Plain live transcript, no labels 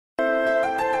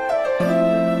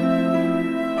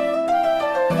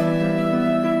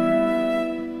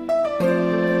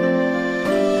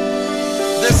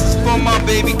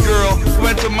baby girl who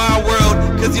entered my world.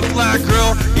 Cause you fly,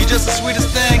 girl, you're just the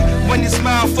sweetest thing. When you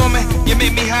smile for me, you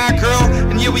make me high, girl.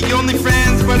 And yeah, we only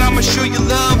friends, but I'ma show you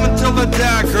love until I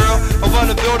die, girl. I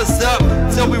wanna build us up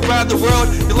till we ride the world.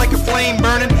 You're like a flame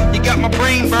burning, you got my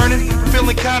brain burning.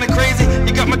 Feeling kinda crazy,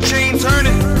 you got my chain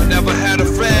turning. I never had a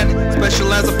friend,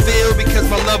 special as I feel, because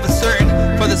my love is certain.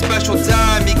 For the special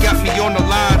time, you got me on the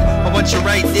line. I want you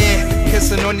right there,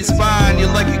 kissing on your spine.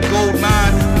 You're like a gold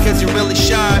mine, because you really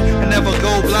shine. I never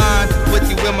go blind, with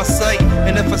you in my sight.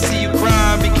 And if I see you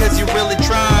crying, because you're really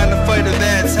trying to fight a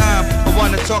bad time, I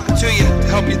wanna talk to you, to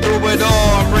help you through it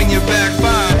all, and bring you back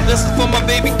fine. This is for my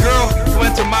baby girl, who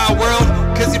entered my world.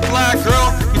 Cause you fly, girl,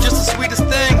 you're just the sweetest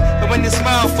thing. And when you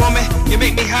smile for me, you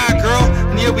make me high, girl.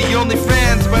 And yeah, we only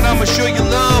friends, but I'ma show you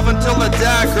love until I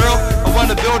die, girl. I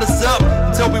wanna build us up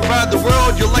until we ride the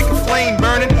world. You're like a flame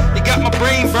burning, you got my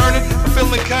brain burning. I'm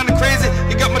feeling kinda crazy,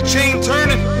 you got my chain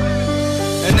turning.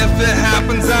 And if it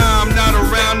happens, I'm not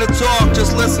around to talk.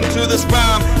 Just listen to this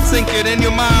rhyme, sink it in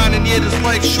your mind. And yeah, this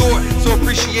life's short, so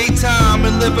appreciate time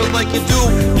and live it like you do.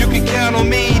 You can count on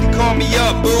me to call me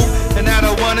up, boo. And I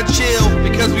don't wanna chill,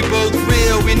 because we both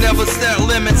real. We never set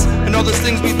limits, and all the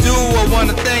things we do. I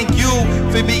wanna thank you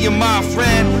for being my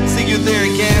friend. See you there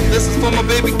again. This is for my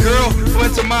baby girl who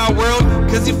entered my world.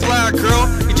 Cause you fly, girl,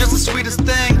 you're just the sweetest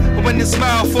thing. But when you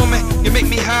smile for me, you make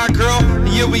me high, girl.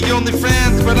 And yeah, we only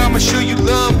friends, but I'ma show you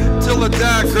love till I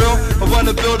die, girl. I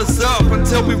wanna build us up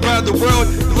until we ride the world.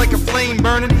 You're like a flame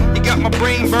burning, you got my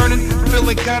brain burning.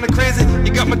 Feeling kinda crazy,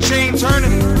 you got my chain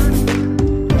turning.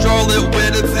 Draw it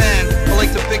with a pen, I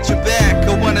like to picture back.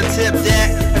 I wanna tip that,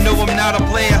 I know I'm not a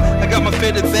player. I got my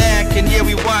fitted back, and yeah,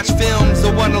 we watch films. I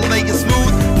wanna lay it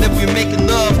smooth, and if we're making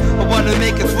love, I wanna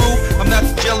make it through. I'm not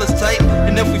the jealous type,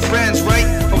 and if we friends, right,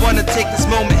 I wanna take this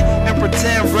moment and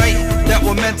pretend, right, that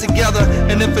we're meant together.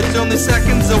 And if it's only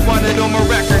seconds, I want it on my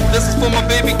record. This is for my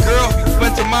baby girl who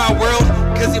entered my world.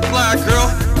 Cause you fly, girl,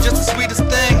 just the sweetest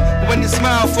thing. When you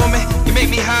smile for me, you make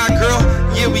me high, girl.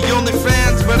 Yeah, we only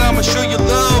friends, but I'ma show you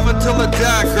love until I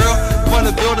die, girl.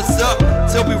 Wanna build us up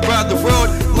till we ride the road.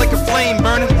 Like a flame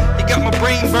burning, you got my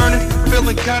brain burning.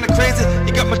 Feeling kinda crazy,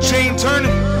 you got my chain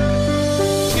turning.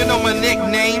 You know my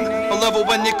nickname, I love it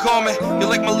when you call me.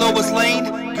 You're like my lowest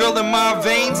lane, girl in my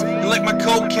veins. You're like my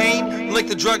cocaine, you're like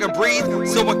the drug I breathe,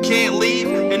 so I can't leave.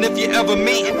 And if you ever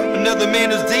meet another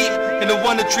man who's deep, and the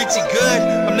one that treats you good,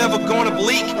 I'm never gonna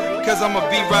bleak, cause I'ma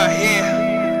be right here.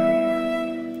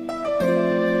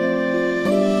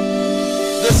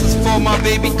 This is for my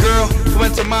baby girl who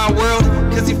entered my world.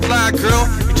 Cause you fly, girl,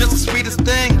 you're just the sweetest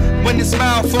thing. When you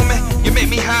smile for me, you make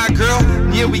me high, girl.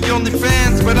 And yeah, we only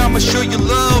friends, but I'ma show you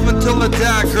love until I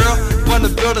die, girl. Wanna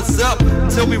build us up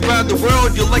until we ride the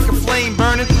world. You're like a flame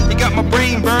burning, you got my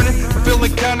brain burning. I'm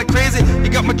feeling kinda crazy, you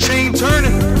got my chain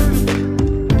turning.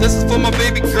 This is for my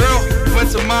baby girl who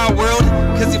entered my world.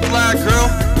 Cause you fly, girl,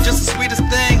 you're just the sweetest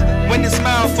thing. When you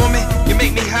smile for me, you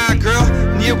make me high, girl.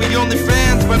 And yeah, we only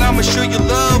friends, but I'ma show you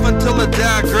love until I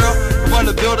die, girl.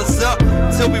 Wanna build us up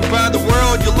till we ride the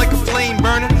world. You're like a flame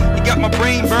burning, you got my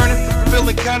brain burning.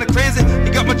 Feeling kinda crazy,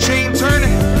 you got my chain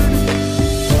turning.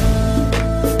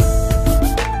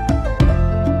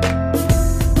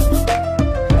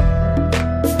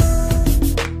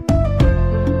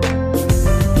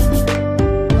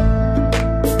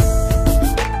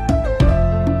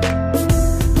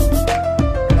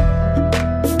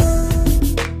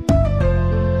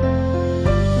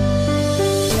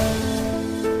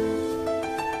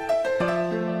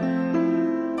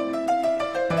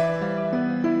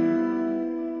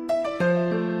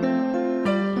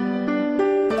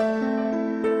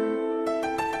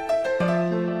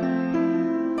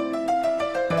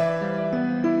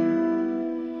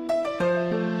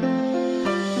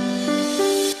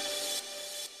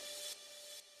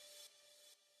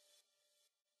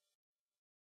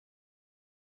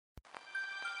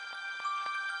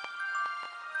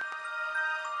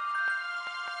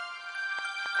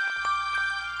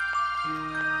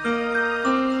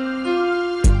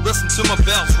 Listen to my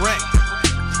bells ring.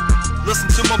 Listen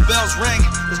to my bells ring.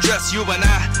 It's just you and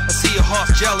I see your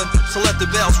heart gelling, so let the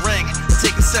bells ring.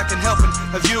 Take a second helping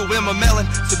of you in my melon,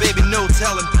 so baby no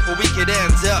telling where we could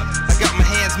end up. I got my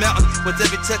hands melting with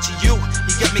every touch of you.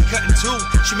 You got me cutting too.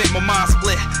 She make my mind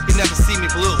split. You never see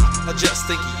me blue, I just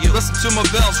think of you. Listen to my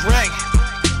bells ring.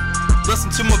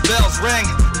 Listen to my bells ring.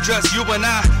 Just you and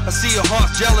I see your heart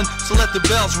gelling, so let the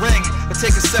bells ring. I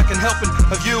take a second helping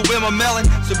of you in my melon,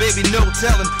 so baby no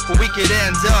telling where we could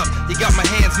end up. You got my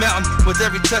hands melting with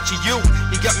every touch of you.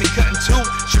 You got me cutting too.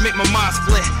 She make my mind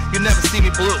split. You never see me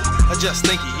blue, I just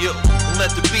think of you. Let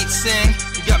the beat sing.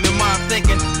 You got me mind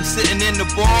thinking, I'm sitting in the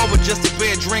bar with just a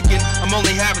beer drinking. I'm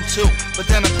only having two, but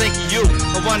then I'm thinking you.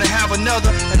 I wanna have another,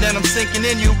 and then I'm sinking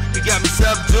in you. You got me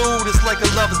subdued, it's like a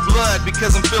lover's blood,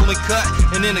 because I'm feeling cut,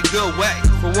 and in a good way.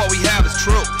 For what we have is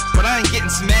true, but I ain't getting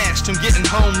smashed, I'm getting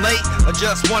home late. I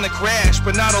just wanna crash,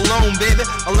 but not alone, baby.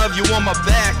 I love you on my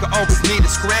back, I always need a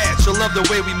scratch. I love the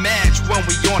way we match when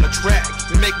we on a track.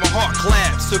 You make my heart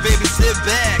clap, so baby sit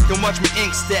back and watch me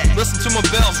ink stack. Listen to my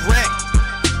bells ring.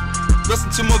 Listen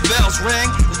to my bells ring.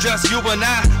 It's just you and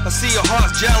I see your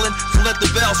hearts gelling, so let the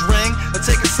bells ring. I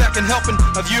take a second helping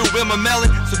of you in my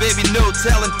melon, so baby no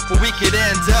telling where we could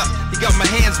end up. You got my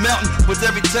hands melting with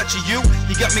every touch of you.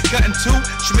 You got me cutting too,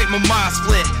 she make my mind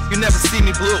split. You never see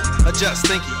me blue, I just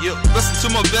think of you. Listen to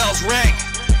my bells ring.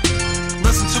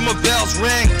 Listen to my bells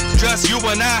ring. It's just you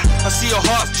and I see your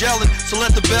hearts gelling, so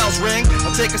let the bells ring.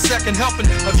 I'll take a second helping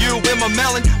of you in my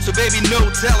melon, so baby no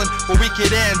telling where we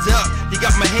could end up. You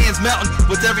got my hands melting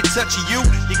with every touch of you.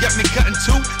 You got me cutting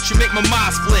too, she make my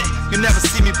mind split. You never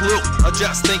see me blue, I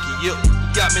just think of you.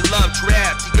 You got me love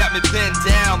trapped, you got me pinned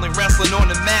down like wrestling on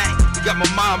the mat. You got my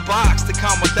mind boxed to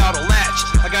come without a latch.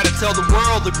 I gotta tell the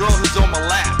world the girl who's on my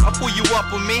lap. I'll pull you up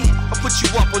on me, I'll put you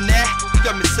up on that. You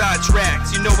got me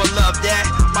sidetracked, you know I love that.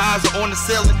 My eyes are on the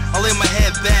ceiling, I lay my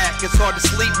head back. It's hard to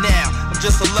sleep now, I'm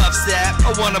just a love sap.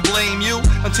 I wanna blame you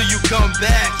until you come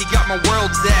back. You got my world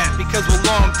zapped, because we're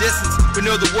long distance. We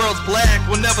know the world's black,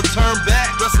 we'll never turn back.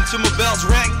 Listen to my bells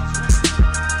ring.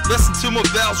 Listen to my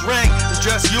bells ring. It's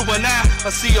just you and I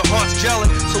see your hearts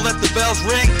gelling, so let the bells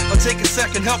ring. I'll take a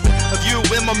second helping of you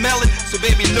in my melon, so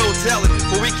baby no telling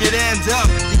where we could end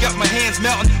up. You got my hands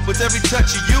melting with every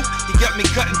touch of you. You got me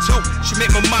cutting too, she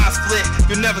make my mind split.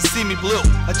 You'll never see me blue,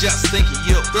 I just think of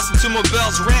you. Listen to my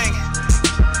bells ring.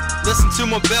 Listen to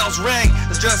my bells ring.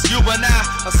 It's just you and I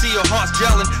see your hearts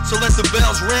gelling, so let the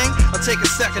bells ring. I'll take a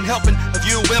second helping of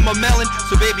you in my melon,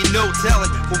 so baby no telling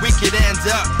where we could end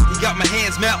up. You got my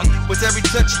hands melting with every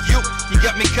touch of you. You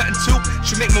got me cutting too,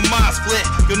 she make my mind split.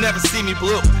 You'll never see me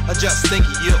blue, I just think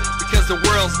of you. Because the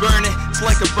world's burning, it's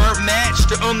like a burnt match.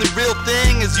 The only real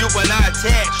thing is you and I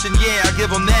attached, and yeah, I give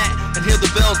them that. And hear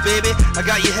the bells, baby, I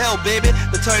got you held, baby.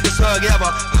 The tightest hug ever,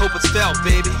 I hope it's felt,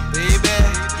 baby. Baby,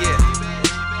 yeah.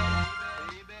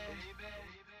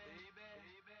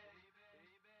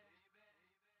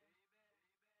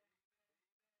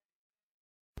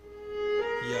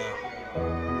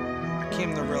 I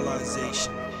came to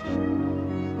realization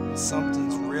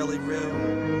something's really real.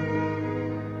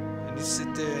 And you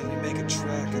sit there and you make a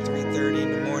track at 3:30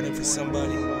 in the morning for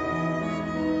somebody.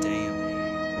 Damn.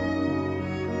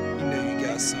 You know you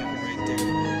got something right there. You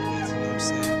know what I'm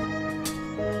saying?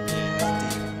 Yeah,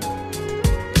 it's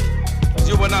deep.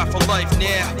 You and I for life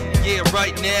now. Yeah,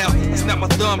 right now. It's not my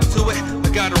thumb to it, I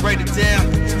gotta write it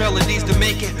down. It's melodies to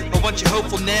make it, I want you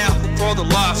hopeful now. For all the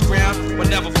lost ground, we're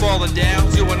never falling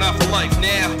down. You and I for life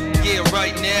now. Yeah,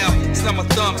 right now. It's not my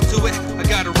thumbs to it, I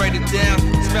gotta write it down.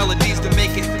 It's melodies to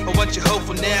make it, I want you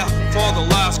hopeful now. For all the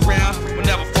lost ground, we're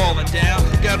never falling down.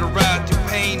 We gotta ride through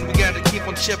pain, we gotta keep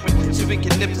on chipping, so we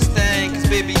can nip this thing. Cause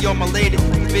baby, you're my lady,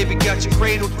 baby got you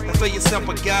cradled. I feel you're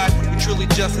something God, you're truly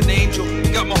just an angel.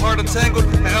 You got my heart entangled,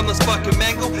 an endless fucking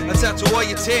mangle. I tattoo all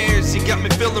your tears, you got me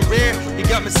feeling rare. You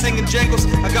got me singing jangles,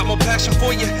 I got more passion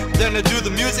for you than I do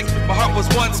the music. My heart was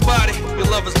one spotty, your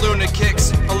love is lunar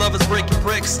kicks. My love is breaking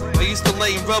bricks, I used to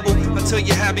lay in rubble until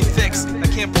you had me fixed. I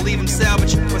can't believe I'm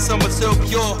salvaged, when someone's so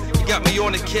pure. You got me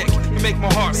on a kick, you make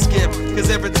my heart skip. Cause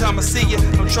every time I see you,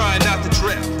 I'm trying not to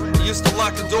drift. You used to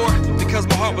lock the door because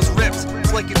my heart was ripped.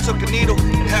 It's like you took a needle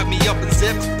and had me up and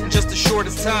zipped in just the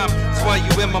shortest time. That's why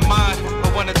you in my mind,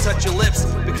 I wanna touch your lips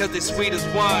because they're sweet as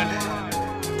wine.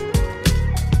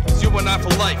 You and I for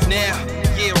life now,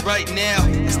 yeah right now.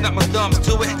 It's not my thumbs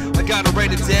to it, I gotta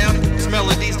write it down. It's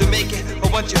melodies to make it, I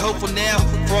want you hopeful now.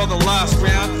 For all the lost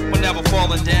ground, we're never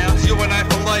falling down. You and I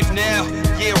for life now,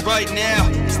 yeah right now.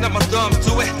 It's not my thumbs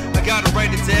to it, I gotta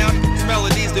write it down. It's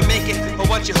melodies to make it, I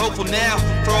want you hopeful now.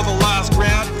 For all the lost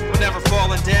ground, we're never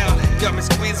falling down. Got me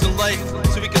squeezing life,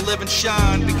 so we can live and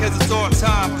shine. Because it's our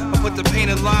time, I put the pain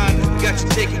in line. We got you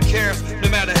taken care of, no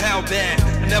matter how bad.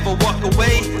 I never walk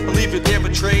away, I'll leave you there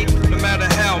betrayed. No matter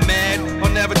how mad, I'll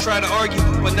never try to argue.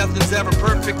 But nothing's ever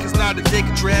perfect, cause not to take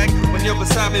a drag. When you're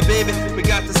beside me, baby, we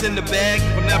got this in the bag.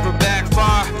 We'll never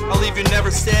backfire, I'll leave you never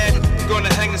sad. We're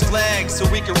gonna hang this flag, so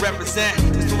we can represent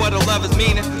as to what our love is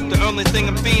meaning. The only thing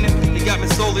I'm feeling, you got me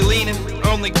slowly leaning. The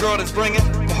only girl that's bringing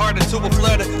my heart into a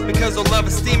flutter. Because our love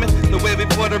is steaming, the way we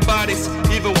put our bodies,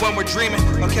 even when we're dreaming.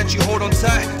 I'll catch you, hold on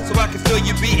tight, so I can feel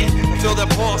you beating. I feel that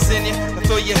pulse in you, I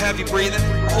feel you heavy breathing.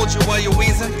 I hold you while you're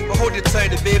wheezing, I'll hold you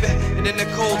tighter, baby. And in the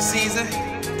cold season,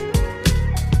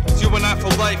 you You and I for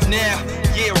life now,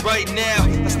 yeah, right now.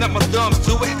 I snap my thumbs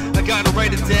to it, I gotta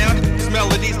write it down. These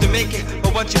melodies to make it,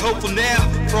 I want you hopeful now.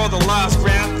 For all the lost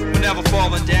ground, we're never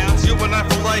falling down. You and I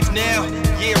for life now,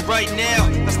 yeah, right now.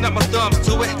 I snap my thumbs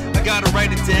to it, I gotta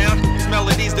write it down. These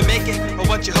melodies to make it, I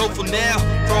want you hopeful now.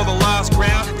 For all the lost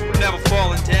ground, we're never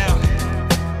falling down.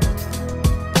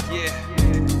 Yeah,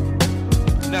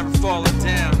 never falling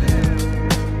down.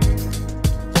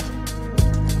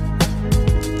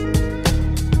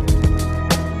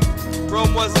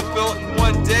 Rome wasn't built in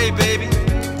one day, baby.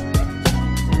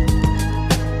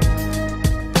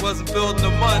 Wasn't built in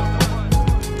a month.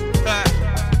 I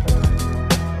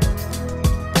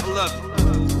love it.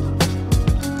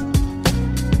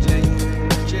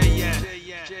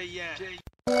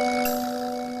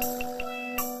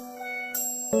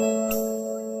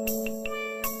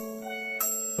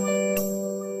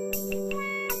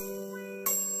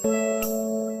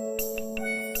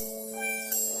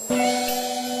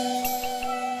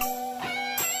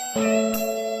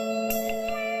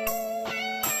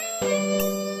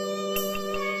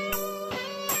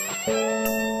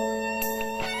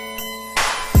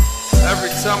 Every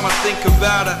time I think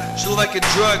about her, she like a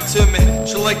drug to me.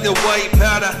 She like the white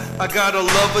powder, I got a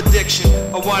love addiction.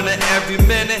 I want her every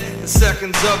minute and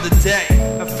seconds of the day.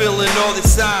 I'm feeling all these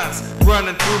signs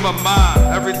running through my mind.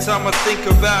 Every time I think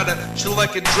about her, she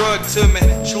like a drug to me.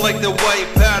 She like the white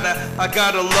powder, I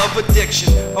got a love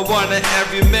addiction. I want her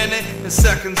every minute and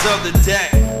seconds of the day.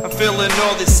 I'm feeling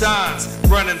all these signs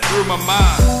running through my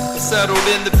mind. I settled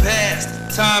in the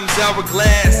past, time's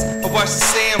hourglass. I watched the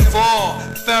sand fall,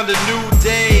 found a new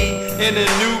day and a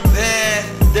new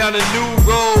path down a new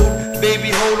road. Baby,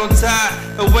 hold on tight,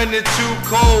 and when it's too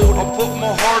cold, I'll put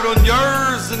my heart on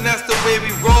yours, and that's the way we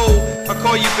roll. I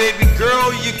call you baby girl,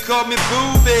 you call me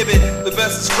boo, baby. The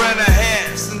bestest friend I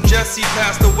have since Jesse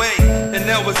passed away, and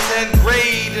that was 10th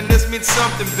grade, and this means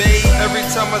something, babe. Every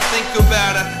time I think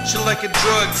about her, she like a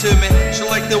drug to me. She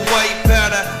like the white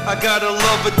powder, I got a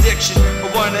love addiction. I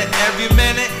want her every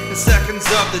minute and seconds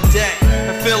of the day.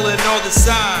 I'm feeling all the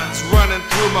signs running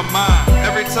through my mind.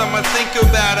 Every time I think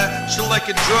about her, she like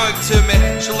a drug to me.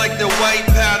 She like the white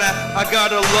powder, I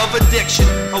got a love addiction.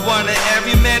 I want her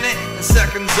every minute and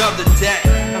seconds of the day.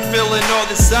 I'm feeling all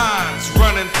the signs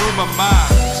running through my mind.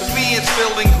 To me it's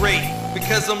feeling great,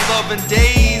 because I'm loving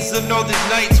days and all these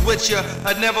nights with you.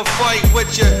 I never fight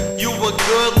with you, you a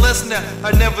good listener,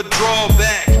 I never draw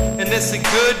back. And it's a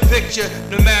good picture,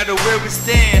 no matter where we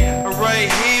stand. I'm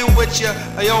right here with you,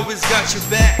 I always got your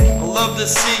back. I love to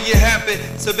see you happy,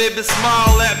 so baby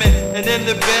smile at me. And in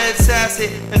the bed sassy,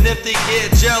 and if they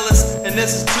get jealous. And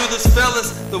this is to those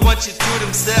fellas that want you to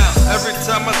themselves. Every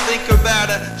time I think about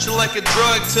her, she like a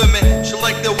drug to me. She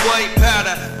like the white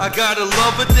powder, I got a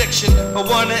love addiction. I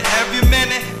want her every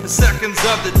minute and seconds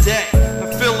of the day. I'm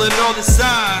feeling all the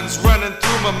signs running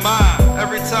through my mind.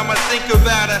 Every time I think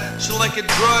about her, she like a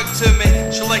drug to me.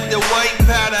 She like the white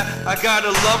powder, I got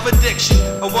a love addiction.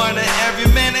 I want her every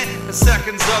minute and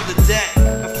seconds of the day.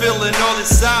 I'm feeling all the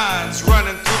signs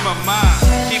running through my mind.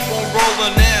 Keep on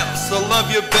rolling else, I love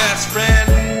your best friend.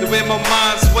 The way my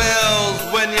mind swells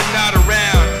when you're not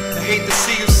around. I hate to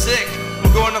see you sick, I'm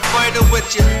gonna fight it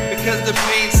with you, because the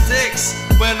pain sticks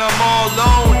when I'm all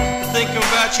alone. Thinking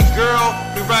about you, girl,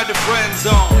 we ride the friend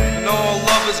zone. And all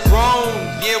love is grown,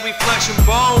 yeah, we flesh and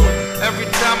bone. Every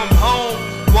time I'm home,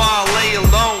 while I lay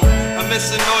alone, I'm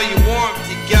missing all your warmth,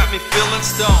 you got me feeling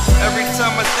stoned. Every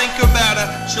time I think about her,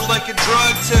 she like a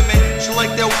drug to me. She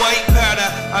like that white powder,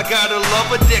 I got a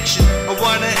love addiction. I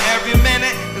want her every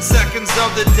minute and seconds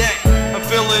of the day. I'm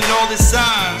feeling all the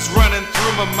signs running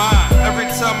through my mind.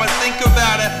 Every time I think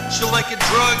about her, she like a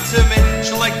drug to me.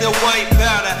 She like that white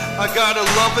powder, I got a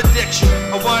love addiction.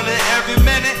 I want her every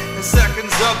minute and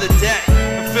seconds of the day.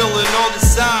 I'm feeling all the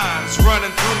signs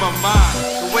running through my mind.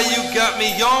 The way you got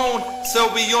me on,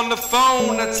 so we on the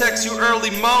phone. I text you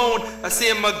early moan, I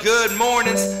say my good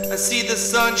mornings. I see the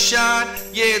sunshine,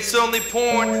 yeah, it's only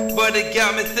porn, but it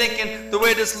got me thinking the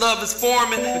way this love is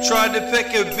forming. I tried to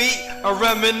pick a beat, I'm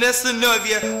reminiscing of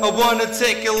you. I wanna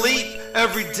take a leap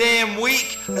every damn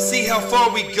week. I see how far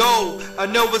we go, I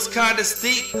know it's kinda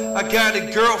steep. I got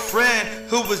a girlfriend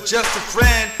who was just a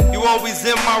friend. You always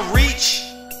in my reach,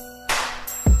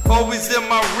 always in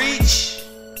my reach.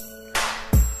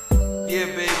 Yeah,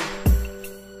 baby,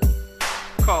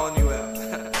 I'm calling you out.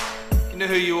 You know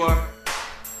who you are.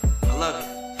 I love you.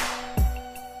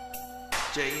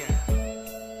 J.M.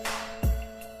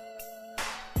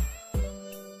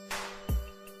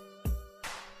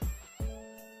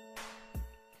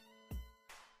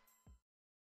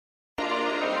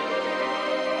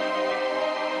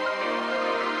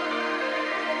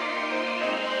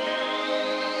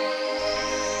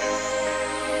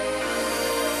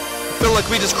 like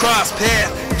we just crossed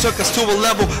paths. Took us to a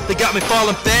level that got me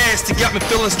falling fast. You got me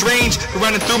feeling strange,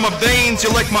 running through my veins.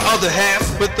 You're like my other half,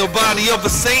 with the body of a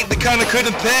saint that kinda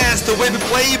couldn't pass. The way we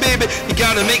play, baby, you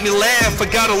gotta make me laugh. I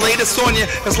gotta lay this on you,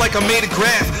 it's like I made a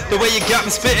graph. The way you got me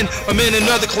spitting, I'm in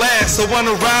another class. So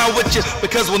wanna ride with you,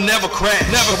 because we'll never crash.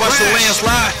 Never watch the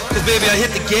landslide, cause baby I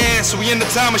hit the gas. We in the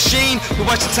time machine, we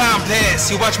watch the time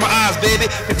pass. You watch my eyes, baby,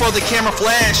 before the camera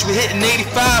flash. We hitting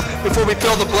 85, before we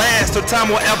feel the blast. Our time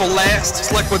will ever last.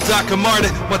 It's like we're Dr. Martin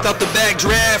without the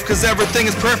backdraft, cause everything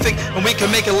is perfect and we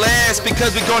can make it last.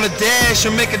 Because we gonna dash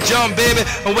and make a jump, baby,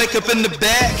 and wake up in the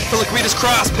back. Feel like we just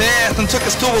crossed paths and took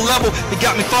us to a level. You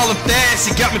got me falling fast,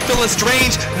 you got me feeling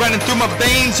strange, running through my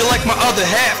veins. You're like my other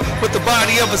half, with the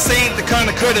body of a saint that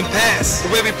kinda couldn't pass. The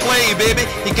way we play, baby,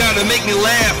 you gotta make me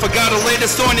laugh. I gotta lay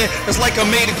this on you, it's like I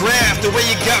made a graph. The way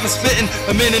you got me spitting,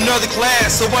 I'm in another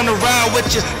class. So wanna ride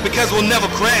with you, because we'll never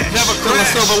crash. Never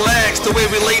crash. Feeling so relaxed, the way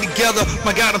we lay together.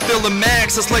 My God, I'm feeling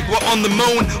max. It's like we're on the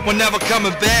moon, we're never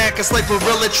coming back. It's like we're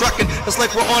really trucking, it's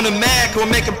like we're on a Mac. We're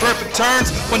making perfect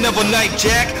turns, we're never night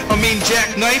jack. I mean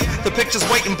jackknife, the picture's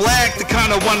white and black. The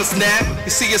kinda wanna snap, you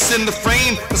see us in the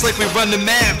frame. It's like we run the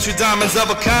map, 2 diamonds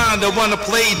of a kind. I wanna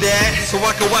play that, so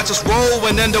I can watch us roll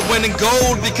and end up winning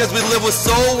gold. Because we live with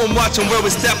soul, I'm watching where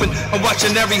we're stepping, I'm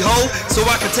watching every hole. So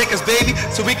I can take us, baby,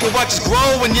 so we can watch us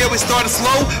grow. And yeah, we started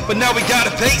slow, but now we got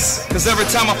a pace. Cause every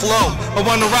time I flow, I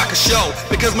wanna rock a show.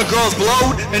 Because my girl's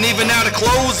blowed, and even out of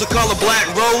clothes, I call her Black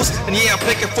Rose. And yeah, I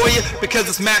pick it for you, because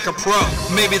it's Mac or Pro.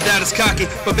 Maybe that is cocky,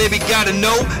 but baby gotta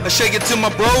know. I shake it to my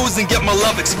bros and get my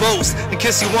love exposed, and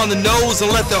kiss you on the nose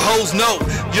and let the hoes know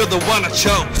you're the one I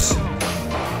chose.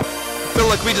 Feel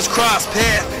like we just crossed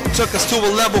paths, took us to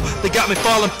a level that got me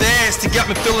falling fast. You got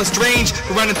me feeling strange,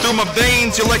 running through my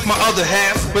veins. You're like my other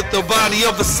half, with the body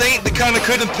of a saint that kinda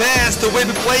couldn't pass. The way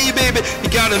we play, baby, you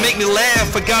gotta make me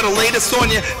laugh. I gotta lay this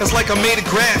on you, it's like I made a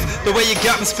graph. The way you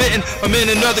got me spitting, I'm in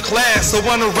another class. So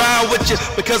wanna ride with you,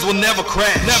 because we'll never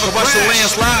crash. Never watch the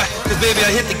landslide, cause baby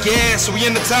I hit the gas. We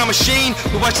in the time machine,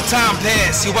 we watch the time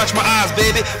pass. You watch my eyes,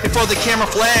 baby, before the camera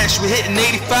flash. We hitting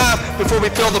 85, before we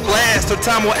feel the blast. Our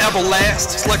time will ever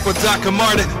last. It's like we're Dr.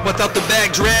 Martin without the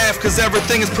backdraft, cause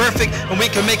everything is perfect and we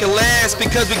can make it last.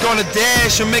 Because we gonna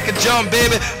dash and make a jump,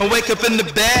 baby, and wake up in the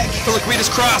back. Feel like we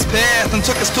just crossed paths and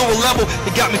took us to a level.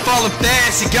 You got me falling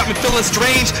fast, you got me feeling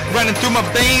strange, running through my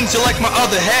veins. You're like my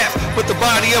other half, with the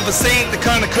body of a saint that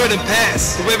kinda couldn't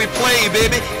pass. The way we play,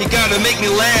 baby, you gotta make me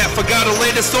laugh. I gotta lay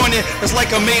this on you, it's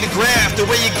like I made a graph. The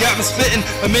way you got me spitting,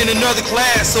 I'm in another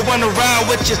class. So wanna ride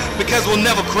with you, because we'll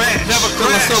never crash. Never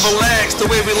crash. Feeling so relaxed, the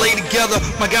way we lay together.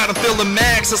 My God, I'm feeling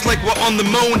max. It's like we're on the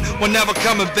moon, we're never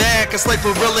coming back. It's like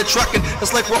we're really trucking,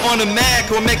 it's like we're on a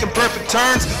Mac. We're making perfect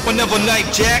turns, we're never night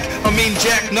jack. I mean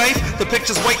jackknife, the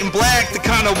picture's white and black. The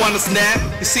kinda wanna snap,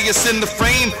 you see us in the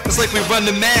frame. It's like we run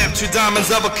the map, 2 diamonds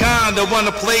of a kind. I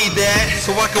wanna play that,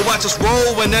 so I can watch us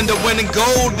roll and end up winning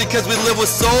gold. Because we live with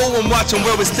soul, I'm watching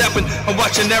where we're stepping, I'm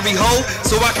watching every hole.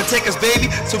 So I can take us,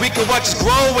 baby, so we can watch us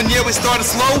grow. And yeah, we started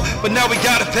slow, but now we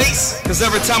got a pace. Cause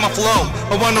every time I flow,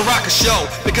 I wanna rock a show.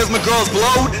 Because my girl's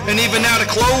blowed, and even out of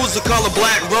clothes, I call her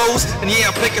Black Rose. And yeah,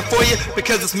 I pick it for you,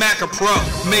 because it's Mac or Pro.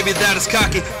 Maybe that is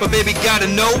cocky, but baby gotta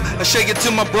know. I shake it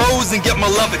to my bros and get my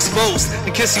love exposed,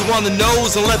 and kiss you on the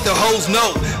nose and let the hoes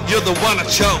know you're the one I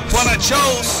chose. One I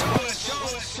chose.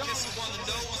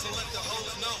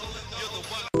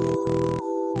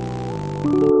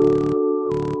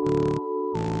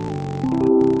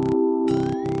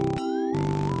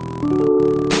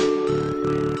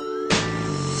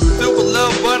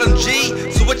 But I'm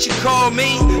G, so what you call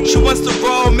me? She wants to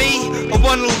roll me. I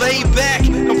wanna lay back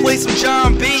and play some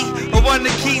John B. I wanna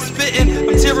keep spitting,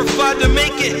 I'm terrified to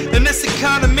make it in this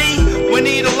economy. We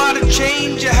need a lot of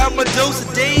change, I have my dose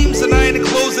of dames, and I ain't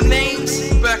closing names.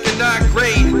 Back in 9th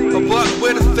grade, a buck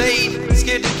with a fade,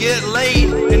 scared to get laid.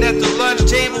 And at the lunch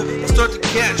table, I start to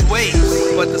catch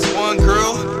waves. But this one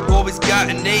girl always got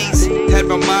an ace, had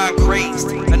my mind crazed.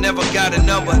 I never got a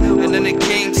number, and then it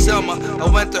came summer. I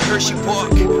went to Hershey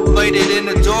Park, waited in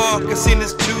the dark. I seen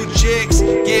these 2 chicks,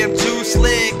 yeah, I'm too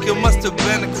slick. It must have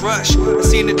been a crush. I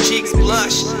seen the cheeks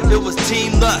blush, it was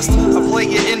teen lust. I play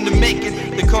it in the making,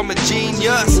 they call me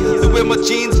genius. The way my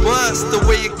jeans bust, the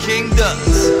way a king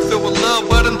does. Filled with love,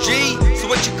 but I'm G, so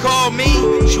what you call me?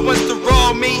 She wants to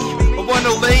raw me. I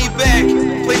wanna lay back,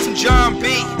 play some John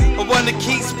B. I wanna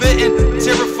keep spitting,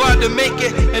 terrified to make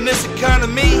it in this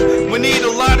economy. We need a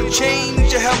lot of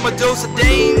change, I have my dose of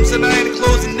dames, and I ain't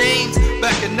closing names.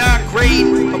 Back in 9th grade,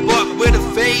 a buck with a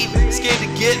fade, scared to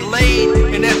get laid.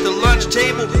 And at the lunch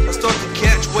table, I start to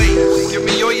catch waves. Give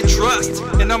me all your trust. trust,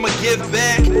 and I'ma give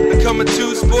back. I'm coming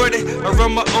too sporty, I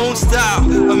run my own style.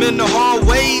 I'm in the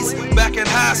hallways, back in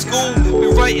high school. We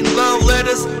writing love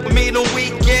letters, we meet on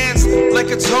weekends like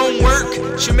it's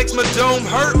homework. She makes my dome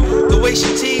hurt, the way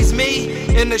she teased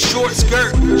me in a short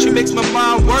skirt. She makes my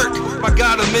mind work, my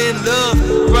God, I'm in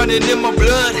love, running in my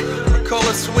blood. I call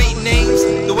her sweet names,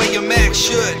 the way your Mac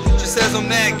should. She says I'm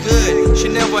that good, she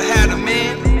never had a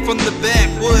man from the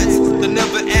backwoods, they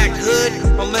never act hood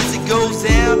unless it goes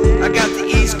down. I got the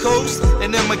East Coast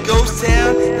and then my ghost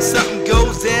town. If something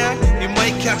goes down, you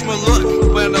might catch my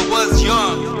look. When I was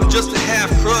young, I'm just a half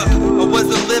crook. I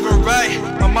wasn't living right,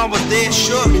 my mom was there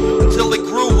shook until I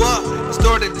grew up and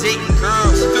started dating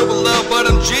girls. Filled with love, but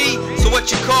I'm G, so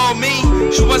what you call me?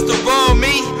 She wants to roll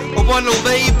me, I wanna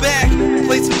lay back,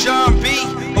 play some John B.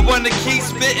 I wanna keep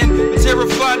spitting, I'm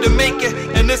terrified to make it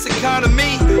in this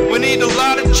economy. We need a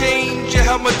lot of change, I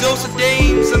have my dose of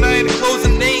dames, and I ain't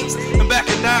closing names. I'm back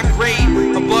in 9th grade,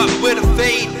 I'm up with a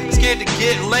fade, scared to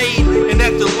get laid. And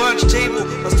at the lunch table,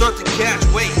 I start to catch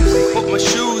waves. Put my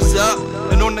shoes up,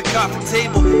 and on the coffee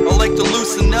table, I like to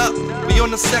loosen up. We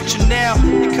on the section now,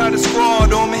 you kinda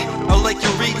scrawled on me. I like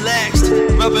you relaxed,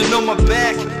 rubbing on my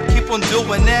back. Keep on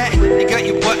doing that, you got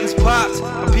your buttons popped.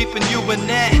 I'm peeping you in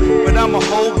that, but I'ma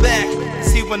hold back.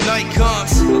 See when night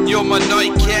comes, and you're my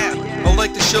nightcap. I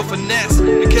like to show finesse,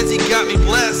 because you got me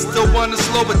blessed. Don't wanna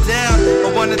slow it down,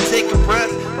 I wanna take a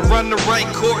breath. I run the right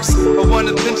course, I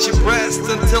wanna pinch your breast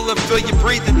until I feel you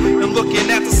breathing. And looking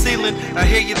at the ceiling, I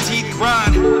hear your teeth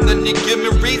grind. And then you give me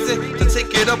reason to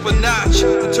take it up a notch,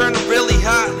 to turn it really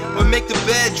hot, or make the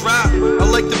bed drop. I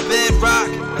like the bed rock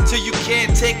until you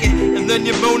can't take it, and then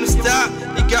you moan and stop.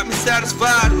 You got me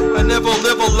satisfied, I never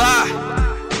live a lie.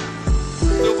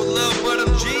 Filled with love, but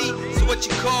I'm G, so what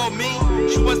you call me?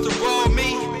 She wants to roll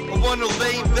me, I wanna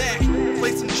lay back,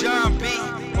 play some John B.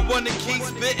 I wanna keep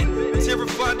spitting,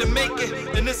 terrified to make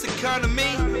it in this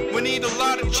economy. We need a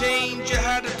lot of change, I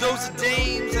had a dose of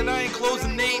dames, and I ain't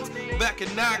closing names. Back in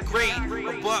 9th grade,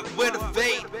 I bought with a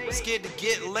fade, scared to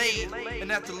get laid.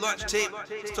 And at the lunch table,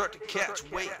 start to catch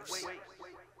waves.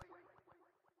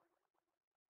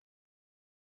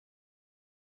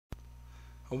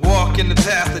 I walk in the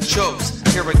path that chokes,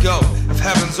 here I go. If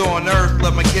heaven's on earth,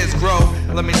 let my kids grow.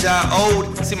 Let me die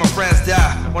old, see my friends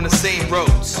die on the same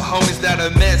roads. The homies that I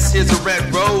miss, here's a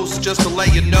red rose. Just to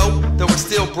let you know that we're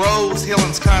still bros.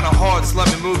 Healing's kinda hard, so let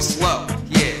me move slow.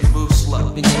 Yeah, move slow.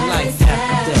 Living your life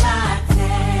after death.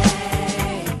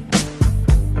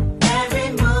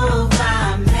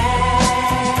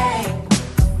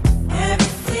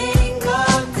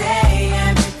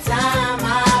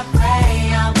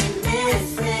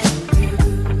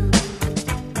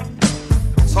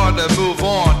 To move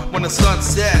on when the sun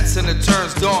sets and it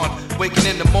turns dawn. Waking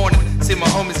in the morning, see my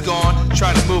homies gone,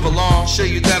 trying to move along, show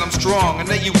you that I'm strong. And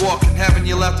then you walking, having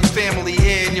you left your family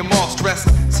here and you're all stressed.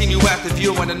 Seen you after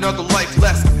viewing another life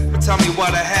lesson. But tell me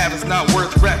what I have is not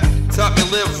worth wrecking. Taught me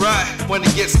live right when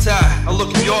it gets tight. I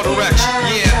look in your direction,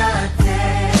 yeah.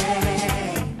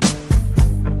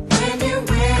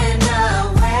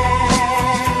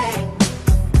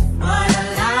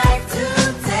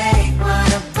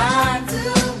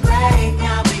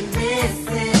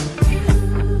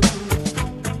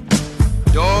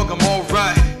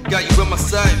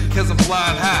 Because I'm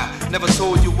flying high, never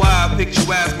told you why I picked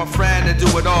you as my friend and do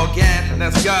it all again. And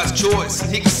that's God's choice,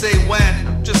 he can say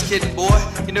when. Just kidding, boy,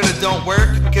 you know that don't work.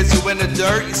 Because you in the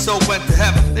dirt, your soul went to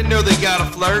heaven. They know they gotta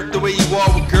flirt the way you are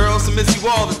with girls. I miss you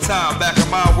all the time, back in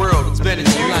my world. It's been a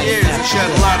few years, I shed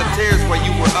a lot of tears while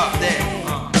you were up there.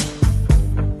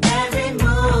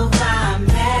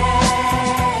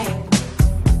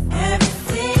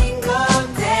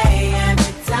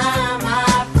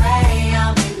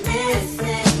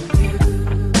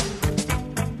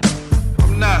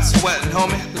 Sweating,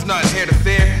 homie, there's nothing here to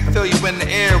fear. Feel you in the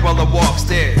air while I walk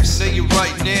stairs. Say you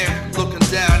right near, looking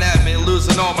down at me,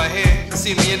 losing all my hair. You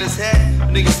see me in his head, a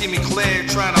nigga see me clear,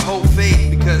 trying to hold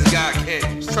faith because God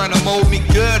cares. Trying to mold me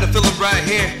good, I feel it right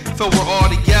here. Feel we're all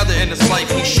together in this life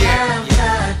we share.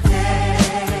 Yeah.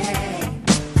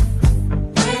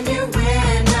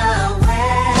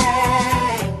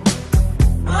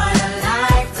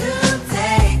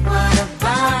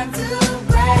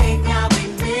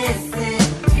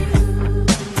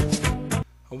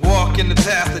 In the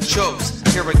path that chokes,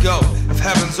 here I go. If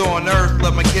heaven's on earth,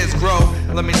 let my kids grow.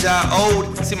 Let me die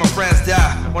old, see my friends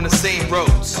die on the same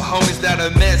roads. The homies that I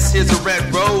miss, here's a red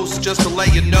rose. Just to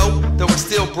let you know that we're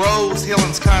still bros.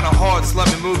 Healing's kinda hard, so let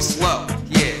me move slow.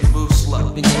 Yeah, move slow.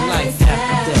 Living your life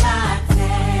after death.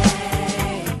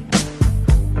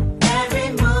 Every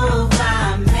move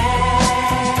I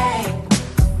make,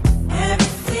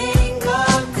 every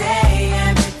single day.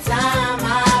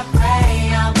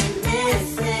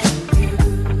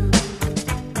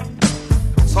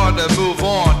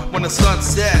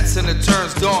 and it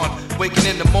turns dawn. Waking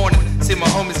in the morning, see my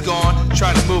homies gone.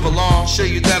 Trying to move along, show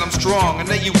you that I'm strong. And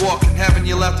then you walking, having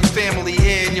you left your family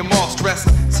here and your mom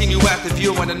stressing. Seen you at the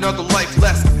view and another life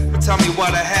lesson. Tell me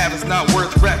what I have is not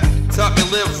worth wrecking. Taught me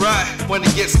live right when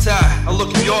it gets tight. I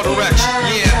look in your direction,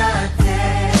 yeah.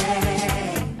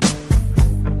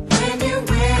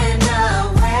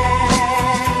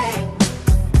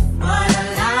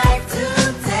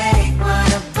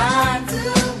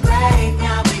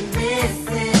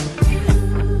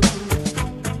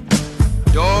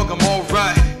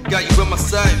 Got you in my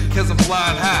sight because I'm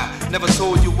flying high. Never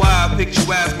told you why I picked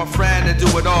you as my friend and do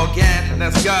it all again. And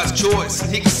that's God's choice,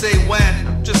 he can say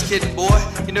when. Just kidding, boy,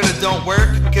 you know that don't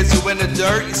work. Because you in the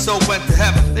dirt, your soul went to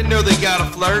heaven. They know they gotta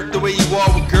flirt the way you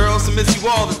are with girls. I miss you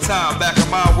all the time back in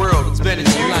my world. It's been a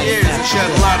few years and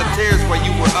shed a lot of tears while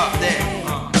you were up there.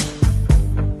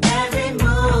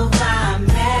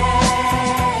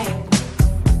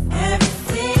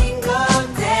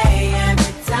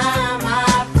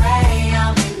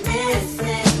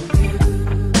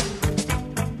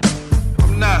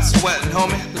 Sweating,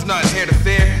 homie, there's nothing here to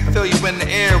fear. Feel you in the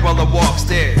air while I walk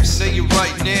stairs. Know you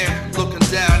right near, looking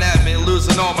down at me,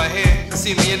 losing all my hair. You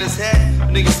see me in his head,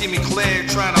 nigga see me clear.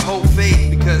 Trying to hold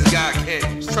faith because God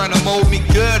cares. Trying to mold me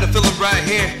good, I feel it right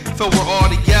here. Feel we're all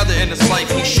together in this life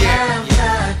we share.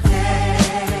 Yeah.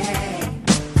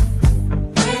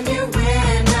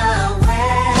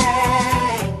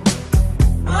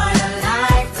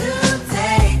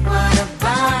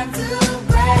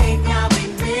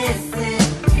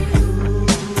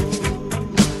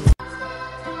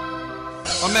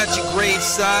 I'm at your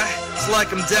graveside, it's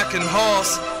like I'm decking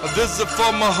halls. A visit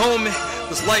for my homie,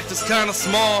 this life is kinda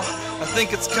small. I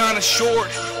think it's kinda short,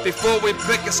 before we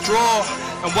pick a straw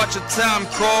and watch a time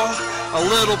crawl. A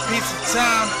little piece of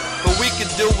time, but we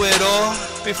could do it all.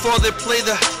 Before they play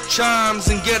the chimes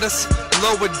and get us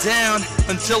lowered down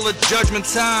until the judgment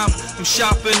time. I'm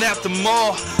shopping at the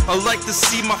mall, I like to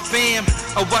see my fam.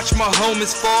 I watch my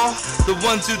homies fall, the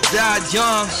ones who died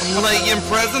young. I'm laying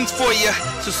presents for you,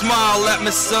 so smile at me,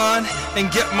 son,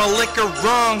 and get my liquor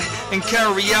wrong, and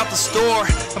carry out the store,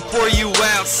 and pour you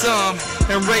out some,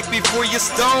 and right before you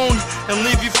stone, and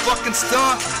leave you fucking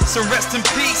stunned. So rest in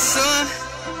peace, son.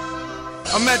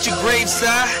 I'm at your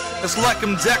graveside, it's like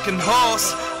I'm decking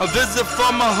halls. A visit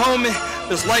for my homie,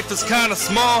 this life is kinda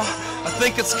small. I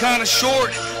think it's kinda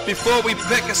short, before we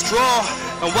pick a straw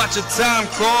and watch a time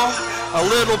crawl. A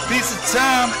little piece of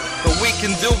time, but we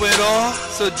can do it all.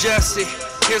 So Jesse,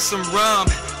 here's some rum.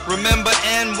 Remember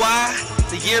NY,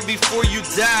 the year before you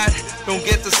died. Don't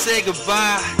get to say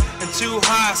goodbye. And two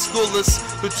high schoolers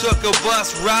who took a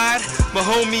bus ride. My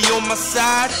homie on my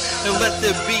side, and let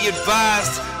there be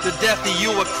advised. The death of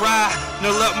you a cry, now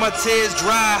let my tears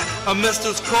dry. I missed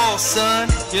those calls, son.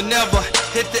 You never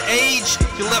hit the age,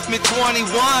 you left me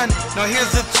 21. Now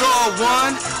here's the tall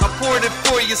one, I poured it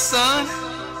for you, son.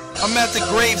 I'm at the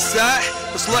graveside,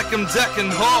 it's like I'm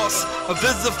decking halls. A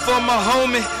visit for my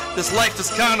homie, this life is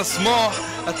kinda small.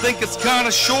 I think it's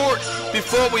kinda short,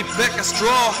 before we pick a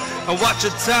straw and watch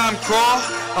a time crawl.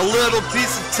 A little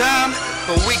piece of time,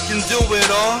 but we can do it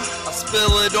all. I'll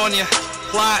spill it on you,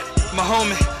 plot, my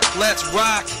homie, let's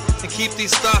rock and keep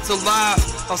these thoughts alive.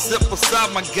 I'll sit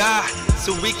beside my guy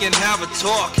so we can have a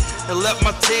talk and let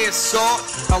my tears salt.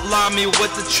 Outline me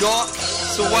with the chalk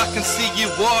so I can see you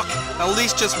walk at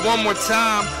least just one more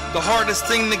time. The hardest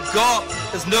thing to gulp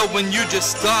is knowing you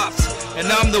just stopped, and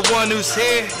I'm the one who's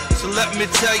here. So let me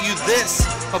tell you this,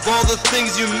 of all the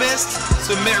things you missed,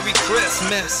 so Merry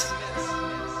Christmas.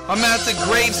 I'm at the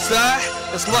graveside,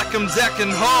 it's like I'm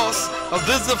decking halls. A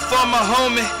visit for my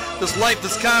homie, this life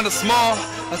is kinda small.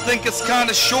 I think it's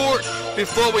kinda short,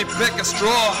 before we pick a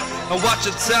straw and watch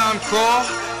a time crawl.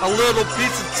 A little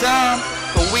piece of time,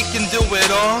 but we can do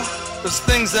it all. There's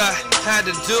things I had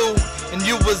to do, and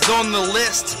you was on the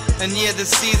list. And yeah, the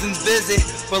season's busy,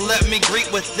 but let me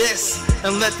greet with this,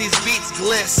 and let these beats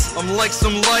gliss. I'm like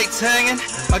some lights hanging,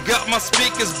 I got my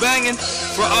speakers banging,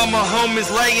 for all my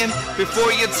homies laying,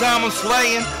 before your time I'm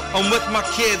slaying. I'm with my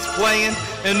kids playing,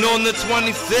 and on the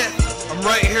 25th, I'm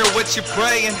right here with you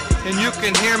praying, and you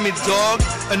can hear me, dog.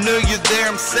 I know you're there,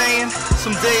 I'm saying,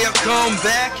 someday I'll come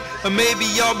back, or maybe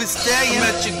y'all be staying.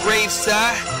 I'm at your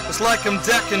graveside, it's like I'm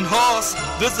decking halls.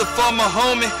 Visit for my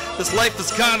homie, this life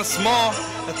is kinda small.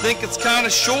 I think it's kinda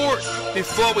short,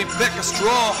 before we pick a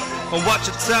straw and watch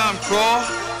a time crawl.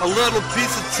 A little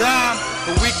piece of time,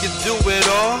 but we can do it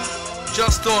all.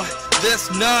 Just on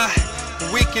this night,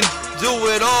 we can do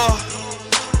it all.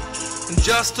 And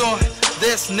just on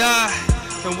this night,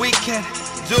 and we can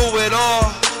do it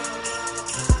all.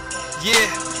 Yeah,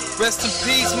 rest in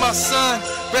peace, my son.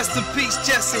 Rest in peace,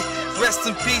 Jesse. Rest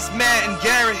in peace, Matt and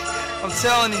Gary. I'm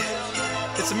telling you,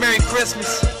 it's a Merry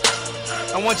Christmas.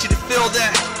 I want you to feel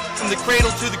that from the cradle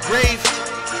to the grave.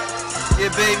 Yeah,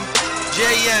 baby.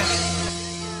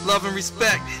 JN. Love and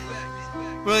respect.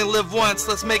 We only live once.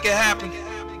 Let's make it happen.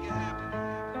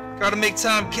 Gotta make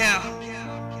time count.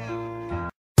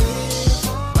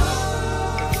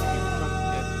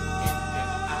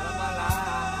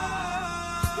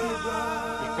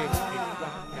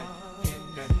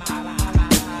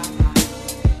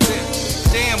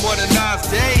 Damn, what a nice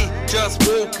day. Just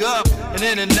woke up and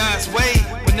in a nice way.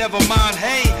 But never mind,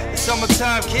 hey, it's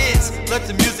summertime, kids. Let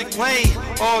the music play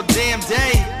all damn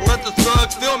day. Let the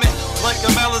thugs feel me like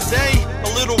I'm Alizae.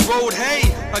 A little road, hey,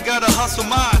 I gotta hustle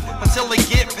mine until I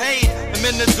get paid. I'm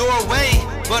in the doorway,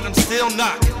 but I'm still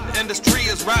knocking. Industry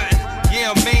is rotten,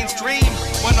 yeah, I'm mainstream.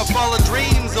 When I follow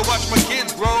dreams, I watch my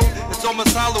kids grow. It's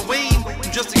almost Halloween,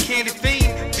 I'm just a candy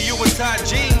fiend. For you in tight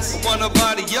jeans, I wanna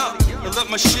body up and let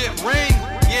my shit ring.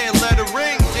 Yeah, let it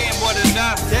ring. Damn, what a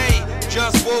nice day.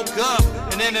 Just woke up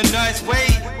and in a nice way.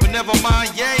 But never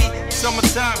mind, yay.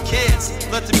 Summertime, kids,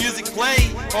 let the music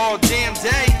play all damn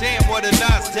day. Damn, what a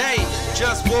nice day.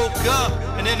 Just woke up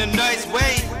and in a nice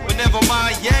way. But never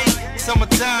mind, yay.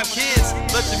 Summertime, kids,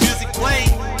 let the music play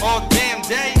all damn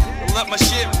day. Let my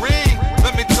shit ring.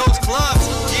 Let me toast clubs.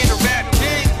 Yeah, the rap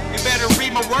king. You better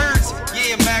read my words.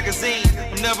 Yeah, magazine.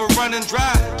 I'm never running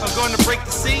dry. I'm gonna break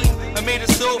the scene. I made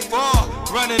it so far,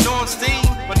 running on steam.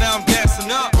 But now I'm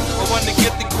gassing up. I wanna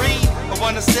get the green. I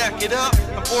wanna stack it up.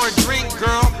 I'm for a drink,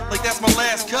 girl, like that's my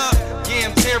last cup. Yeah,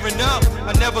 I'm tearing up.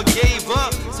 I never gave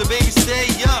up. So baby, stay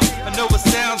up. I know it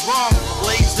sounds wrong.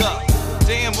 Blaze up.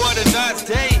 Damn, what a nice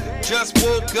day. Just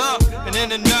woke up and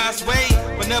in a nice way.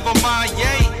 But never mind,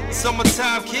 yay.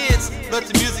 Summertime, kids, let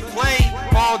the music play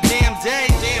all damn day.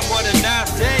 Damn, what a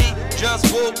nice day.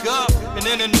 Just woke up and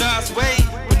in a nice way.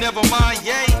 But never mind,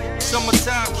 yay.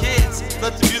 Summertime, kids,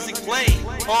 let the music play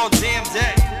all damn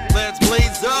day. Let's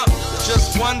blaze up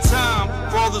just one time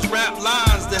for all those rap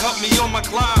lines that help me on my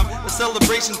climb. It's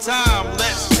celebration time.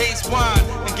 Let's taste wine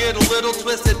and get a little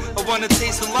twisted. I wanna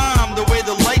taste the lime, the way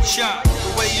the light shine,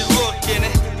 the way you look in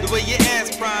it, the way your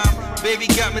ass prime. Baby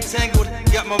got me tangled,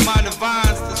 got my mind in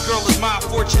vines. This girl is my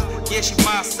fortune, yeah, she's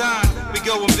my sign. We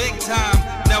going big time,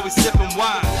 now we sipping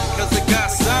wine. Cause I got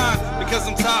signed, because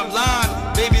I'm top line.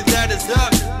 Baby, that is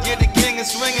up, yeah, the king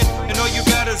is swinging. And all you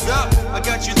got is up, I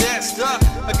got you that stuck.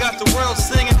 I got the world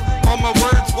singing, all my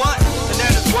words what? And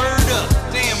that is word up.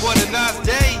 Damn, what a nice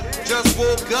day. Just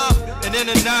woke up, and in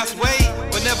a nice way.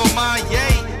 But never mind,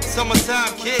 yay.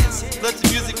 Summertime, kids, let the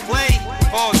music play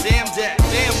all damn day.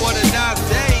 Damn, what a nice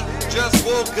day. Just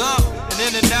woke up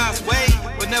and in a nice way.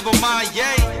 But never mind,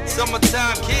 yay.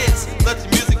 Summertime, kids, let the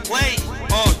music play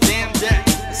all damn day.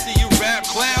 I see you rap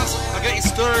clowns, I got you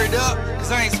stirred up.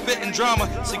 Cause I ain't spitting drama,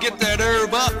 so get that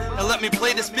herb up and let me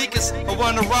play the speakers. I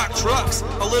wanna rock trucks,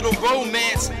 a little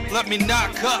romance. Let me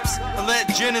knock cups and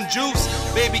let gin and juice,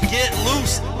 baby, get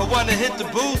loose. I wanna hit the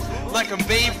booth like I'm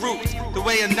Babe Ruth. The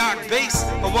way I knock bass,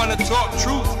 I wanna talk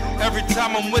truth. Every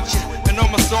time I'm with you and all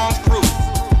my songs proof.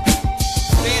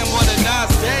 Damn, what a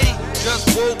nice day.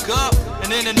 Just woke up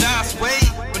and in a nice way.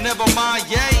 But never mind,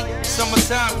 yay.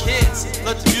 Summertime, kids,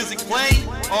 let the music play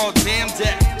all damn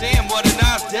day. Damn, what a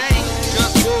nice day.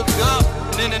 Just woke up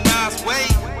and in a nice way.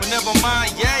 But never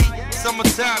mind, yay.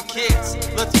 Summertime, kids,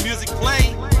 let the music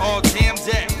play all damn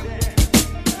day.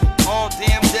 All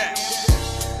damn day.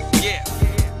 Yeah.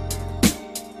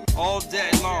 All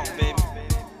day long, baby.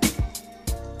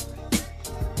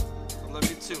 I love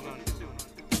you too, honey.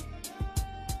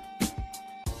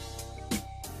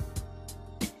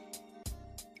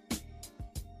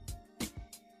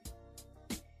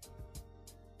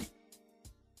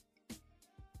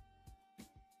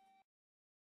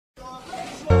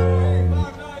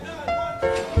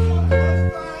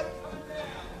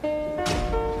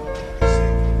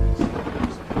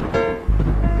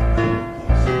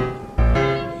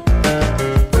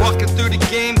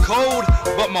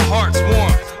 But my heart's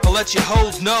warm, I'll let you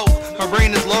hoes know my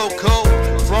brain is low cold.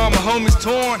 For all my homies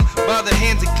torn by the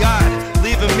hands of God,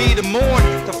 leaving me to mourn,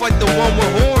 to fight the one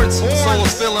with horns. Soul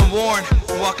is feeling worn,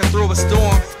 walking through a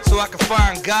storm, so I can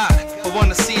find God. I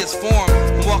wanna see His form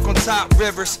and walk on top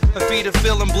rivers. My feet are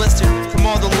feeling blistered from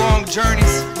all the long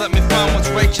journeys. Let me find what's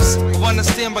righteous. I wanna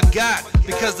stand by God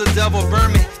because the devil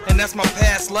burned me, and that's my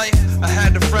past life. I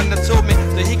had a friend that told me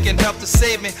that he can help to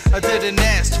save me. I didn't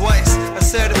ask twice. I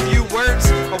said a few words.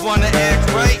 I wanna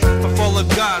act right. I follow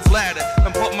God's ladder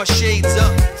and put my shades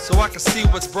up so I can see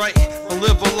what's bright and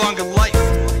live a longer life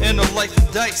in a life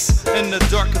of dice in the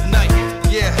dark of night.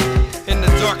 Yeah, in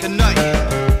the dark of night.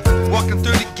 Walking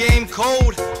through the game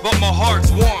cold, but my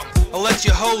heart's warm. I'll let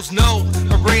your hoes know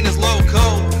my brain is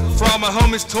loco. For all my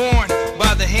homies torn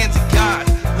by the hands of God,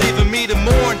 leaving me to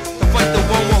mourn and fight the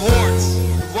one with horns.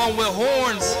 The one with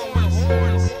horns.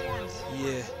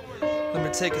 Yeah, let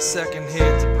me take a second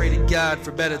here to pray to God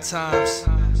for better times,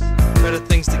 better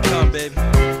things to come, baby.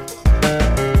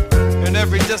 And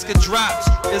every disc it drops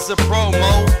is a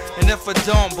promo, and if I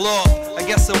don't blow up, I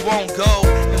guess I won't go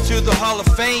into the Hall of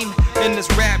Fame. In this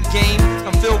rap game,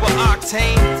 I'm filled with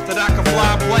octane that I can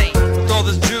fly a plane. With all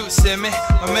this juice in me,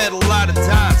 I met a lot of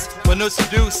times, but no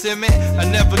seducing me, I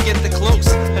never get the close,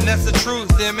 and that's the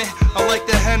truth in me. I like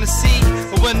the Hennessy,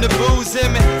 but when the booze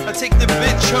in me, I take the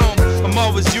bitch home. I'm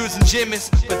always using Jimmy's,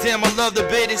 but damn I love the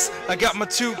bitties. I got my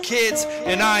 2 kids,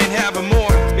 and I ain't having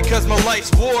more, because my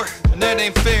life's war, and that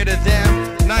ain't fair to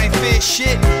them. And I ain't fair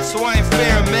shit, so I ain't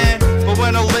fair, man. But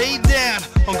when I lay down,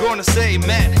 I'm gonna say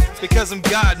man, because I'm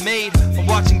God made. I'm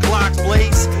watching clocks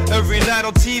blaze every night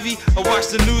on TV. I watch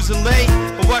the news and lay.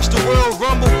 I watch the world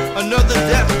rumble, another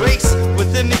death race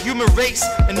within the human race.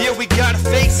 And here we gotta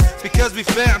face, because we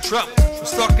found trouble. I'm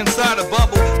stuck inside a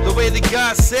bubble, the way that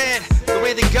God said,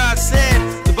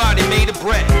 the body made of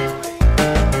bread.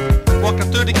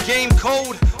 Walking through the game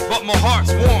cold, but my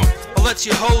heart's warm. I'll let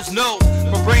you hoes know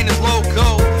my brain is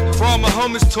loco. For all my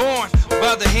homies torn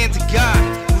by the hands of God,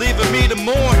 leaving me to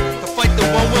mourn to fight the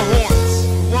one with horns.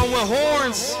 One with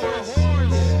horns.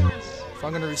 If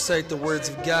I'm gonna recite the words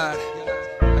of God,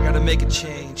 I gotta make a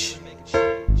change.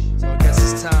 So I guess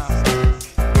it's time.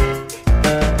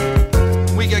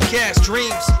 We got cash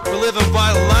dreams, we're living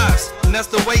vital lives, and that's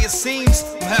the way it seems.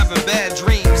 I'm having bad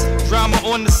dreams, drama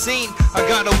on the scene. I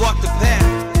gotta walk the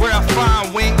path where I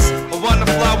find wings. I wanna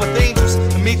fly with angels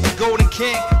and meet the golden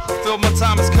king. I feel my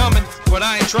time is coming, but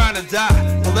I ain't trying to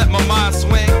die. I let my mind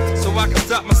swing so I can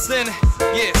stop my sinning.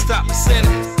 Yeah, stop my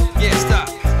sinning. Yeah, stop.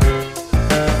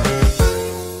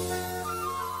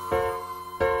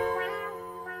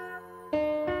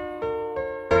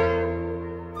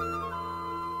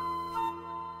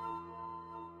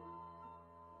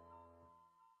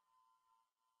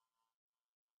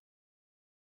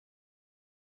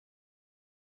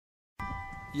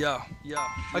 Yo,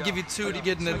 I'll give you 2 to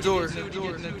get in the door.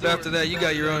 But after that, you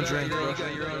got your own drink, bro.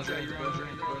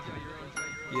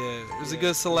 Yeah, it was a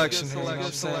good selection here, you know what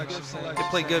I'm saying? They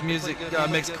play good music,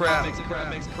 gotta mix crap.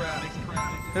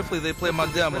 Hopefully they play my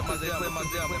demo.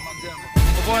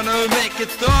 I wanna make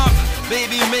it thump,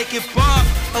 baby make it bump.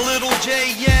 A little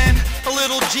JN, a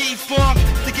little G-Funk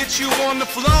to get you on the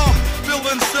floor,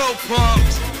 feeling so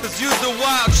pumped. Cause you're the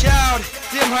wild child,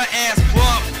 damn her ass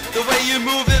plump. The way you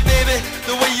move it, baby,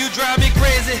 the way you drive me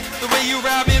crazy, the way you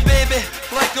ride me, baby,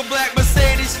 like a black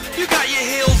Mercedes. You got your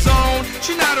heels on,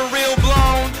 she not a real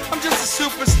blonde. I'm just a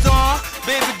superstar,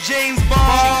 baby James Bond.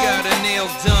 She got her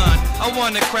nails done, I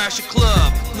wanna crash a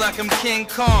club like I'm King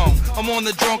Kong. I'm on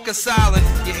the drunk asylum,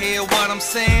 you hear what I'm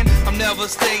saying? I'm never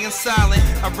staying silent,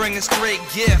 I bring a straight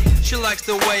gift. She likes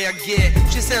the way I get,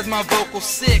 she says my vocal's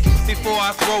sick before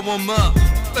I throw them up.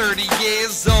 30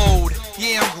 years old,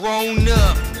 yeah I'm grown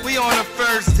up. We on a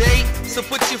first date, so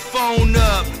put your phone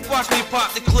up. Watch me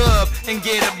pop the club and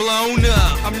get it blown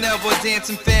up. I'm never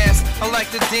dancing fast, I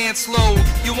like to dance slow.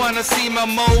 You wanna see my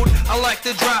mode? I like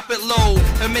to drop it low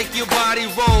and make your body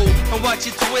roll and watch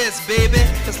it twist, baby.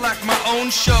 It's like my own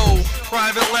show.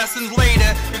 Private lessons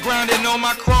later, you're grinding on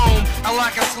my chrome. I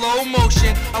like a slow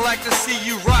motion, I like to see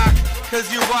you rock. Cause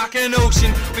you rock an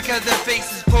ocean, because that face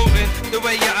is potent, the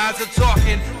way your eyes are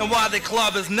talking, and while the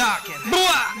club is knocking.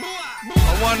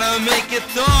 I wanna make it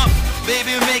thump,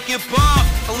 baby make it bump.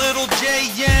 A little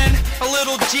JN, a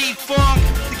little G-Funk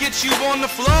to get you on the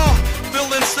floor,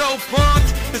 feeling so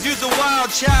pumped. Cause you're the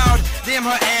wild child, damn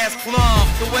her ass plump.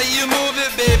 The way you move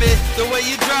it, baby, the way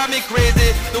you drive me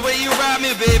crazy, the way you ride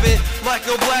me, baby, like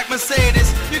a black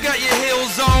Mercedes. You got your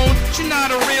heels on, she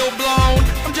not a real blonde.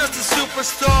 I'm just a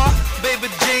superstar, baby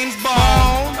James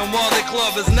Bond. And while the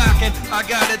club is knocking, I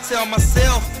gotta tell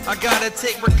myself, I gotta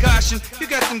take precaution. You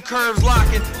got them curves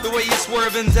locking, the way you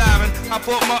swerve and diving. I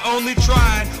put my only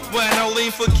trying when I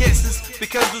lean for kisses,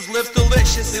 because those lips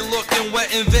delicious, they looking wet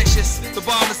and vicious. The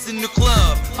bomb is in the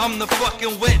club, I'm the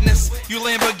fucking witness. You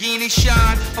Lamborghini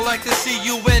shine, I like to see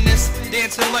you win this.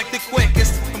 Dancing like the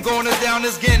quickest, I'm going down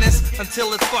as Guinness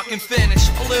until it's fucking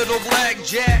finished. A little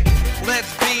blackjack,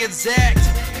 let's be exact,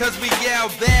 cause we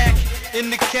out back in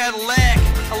the Cadillac.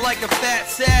 I like a fat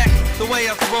sack, the way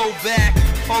I throw back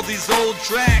all these old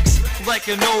tracks like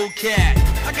an old cat.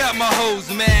 I got my hoes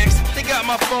maxed, they got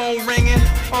my phone ringing.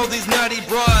 All these nutty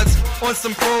broads on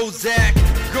some Prozac.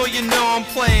 Girl, you know I'm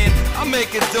playing, I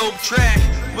make a dope track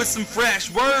with some fresh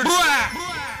words.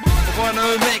 I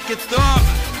wanna make it thump,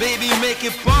 baby make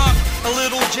it bump. A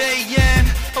little JN,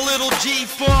 a little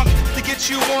G-funk to get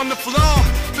you on the floor,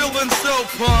 feeling so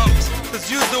pumped. Cause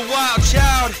you're the wild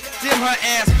child, damn her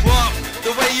ass plump.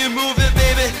 The way you move it,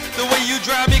 baby, the way you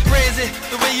drive me crazy,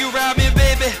 the way you ride me,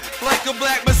 baby, like a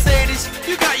black Mercedes.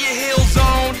 You got your heels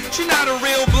on, you're not a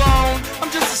real blonde.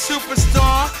 I'm just a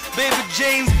superstar, baby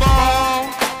James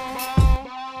Bond.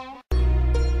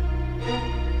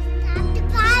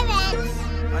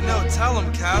 I know, tell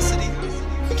him, Cassidy.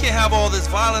 We can't have all this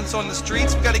violence on the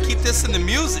streets, we gotta keep this in the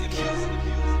music.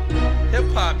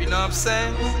 Hip-hop, you know what I'm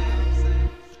saying?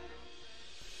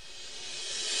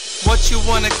 What you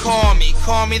wanna call me?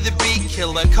 Call me the beat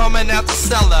killer, coming out the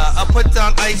cellar. I put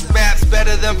down ice raps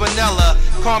better than vanilla.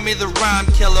 Call me the rhyme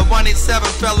killer. 187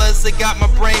 fellas that got my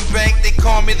brain banked, they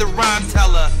call me the rhyme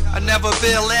teller. I never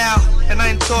bail out, and I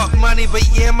ain't talk money, but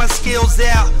yeah, my skills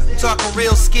out. I'm talking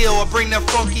real skill, I bring that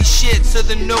funky shit so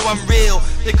they know I'm real.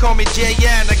 They call me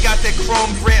J.N., I got that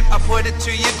chrome grip, I put it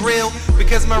to your grill.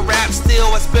 Because my rap still,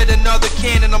 I spit another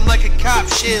cannon, I'm like a cop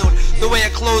shield. The way I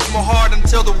close my heart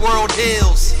until the world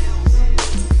heals.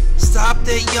 Stop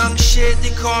that young shit,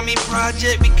 they call me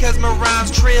Project because my rhymes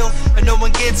trill. And no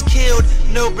one gets killed,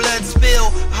 no blood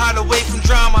spill. I hide away from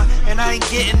drama, and I ain't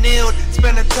getting ill.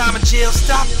 Spending time in jail,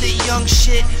 stop that young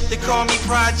shit, they call me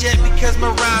Project because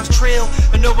my rhymes trill.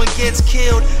 And no one gets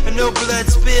killed, and no blood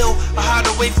spill. I hide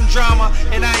away from drama,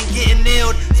 and I ain't getting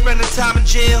ill. Spending time in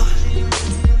jail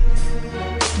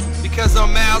because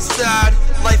I'm outside,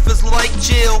 life is like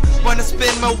jail. Wanna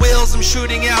spin my wheels, I'm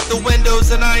shooting out the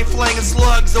windows, and I ain't flanging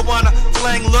slugs. I wanna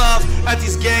flang love at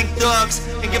these gang thugs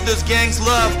and give those gangs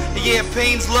love. And yeah,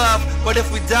 pain's love, but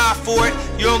if we die for it,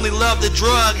 you only love the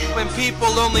drug. When people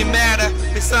only matter,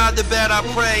 beside the bed I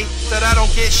pray that I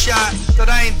don't get shot, that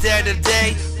I ain't dead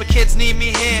today. My kids need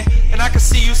me here, and I can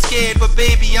see you scared, but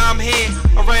baby, I'm here.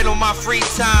 I write on my free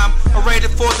time, I write it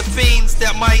for the fiends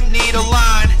that might need a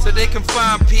line, so they can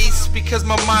find peace, because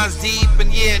my mind's deep,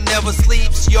 and yeah, it never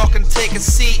sleeps. Y'all can take a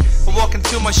seat, I walk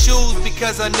into my shoes,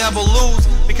 because I never lose,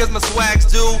 because my swag's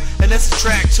due, and it's a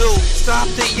track too. Stop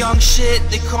that young shit,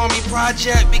 they call me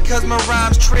Project, because my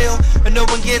rhymes trill, and no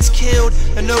one gets killed,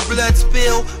 and no blood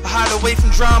spill. I hide away from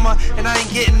drama, and I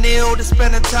ain't getting ill to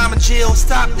spending time in jail.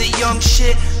 Stop that young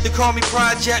shit, they call me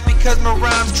Project because my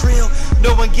rhymes trill.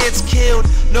 No one gets killed,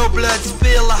 no blood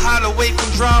spill. I hide away from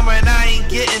drama and I ain't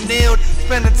getting ill,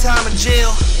 spending time in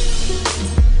jail.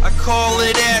 I call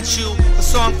it at you, a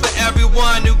song for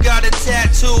everyone who got a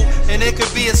tattoo. And it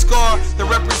could be a scar that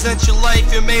represents your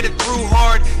life. You made it through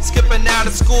hard, skipping out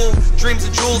of school, dreams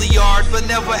of Juilliard, but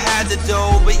never had the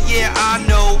dough. But yeah, I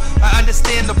know, I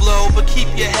understand the blow, but keep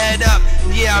your head up.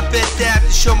 Yeah, I bet that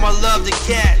to show my love to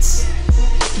cats.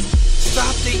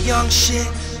 Stop the young shit,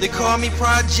 they call me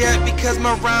Project because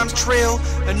my rhymes trill,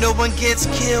 and no one gets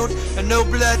killed, and no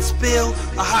blood spill.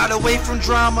 I hide away from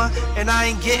drama, and I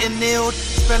ain't getting ill,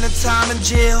 spending time in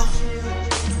jail.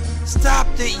 Stop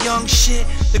the young shit,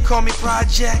 they call me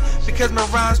Project because my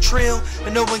rhymes trill,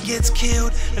 and no one gets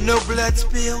killed, and no blood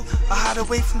spill. I hide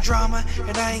away from drama,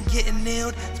 and I ain't getting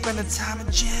ill, spending time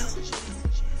in jail.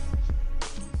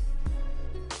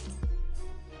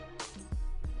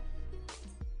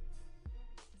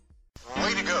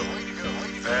 Way to go.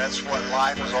 That's what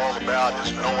life is all about,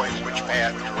 is knowing which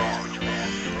path you're on.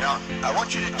 Now, I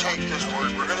want you to take this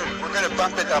word, we're gonna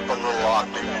bump it up a little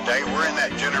octave today. We're in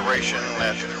that generation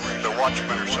that the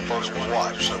watchmen are supposed to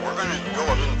watch. So we're gonna go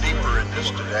a little deeper in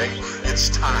this today. It's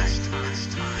time.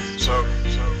 So,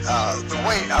 the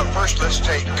way, first let's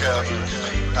take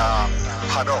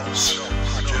pados,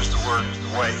 which is the word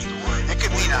way. It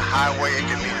could mean a highway, it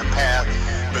could mean a path.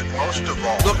 But most of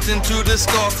all, looked into the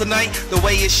stars tonight, the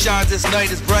way it shines this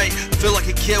night is bright. I feel like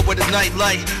a kid with a night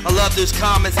light. I love those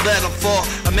comments, let them fall.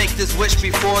 I make this wish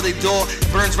before they door, it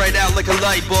burns right out like a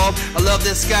light bulb. I love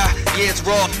this sky, yeah, it's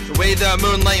raw. The way the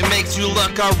moonlight makes you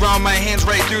look, I run my hands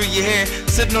right through your hair.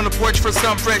 Sitting on the porch for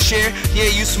some fresh air.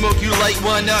 Yeah, you smoke, you light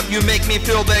one up, you make me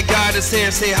feel that God is here.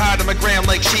 Say hi to my gram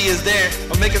like she is there.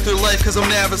 I'll make it through life cause I'm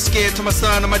never scared. To my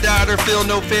son and my daughter, feel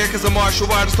no fear, cause I'm martial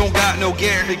artist, don't got no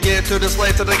gear. To get through this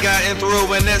life that I got in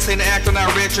through, and this ain't acting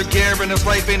not rich or gear, and this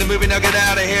life ain't a movie, now get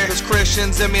out of here. There's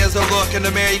Christians in me as I look in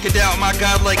the mirror, you can doubt my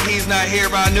God like he's not here.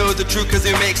 I know the truth cause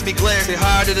it makes me glare. Say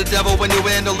hi to the devil when you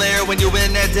in the lair, when you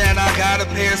in that den I got a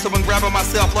pair. So I'm grabbing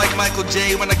myself like Michael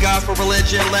J when the gospel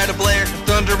religion let it blare.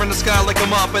 Thunder in the sky like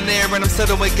I'm up in there, and I'm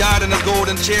sitting with God in a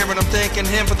golden chair, and I'm thanking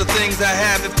him for the things I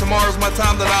have. If tomorrow's my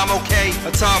time then I'm okay.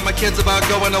 I taught my kids about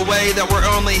going away, that we're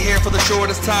only here for the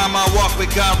shortest time. I walk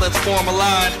with God, let's form a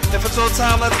line. If it's on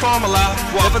time, let's form a line.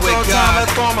 Walk with God,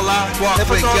 let's form a line. If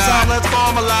it's on time, let's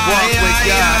form a line. Walk with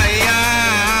God.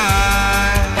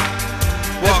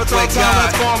 If it's on all time,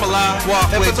 let's formalize.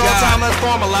 Walk with God. If it's all time, let's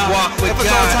formalize. Walk with God. If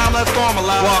it's all time, let's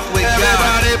formalize. Walk with God.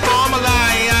 Everybody formalize.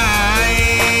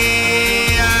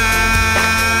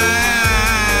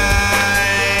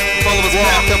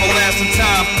 Everlasting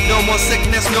time, no more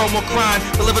sickness, no more crime.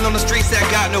 We're living on the streets that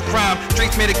got no crime.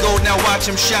 Streets made of gold, now watch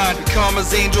them shine. Become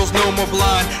as angels, no more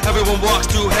blind. Everyone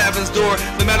walks through heaven's door.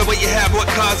 No matter what you have,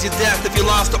 what caused your death. If you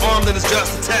lost an arm, then it's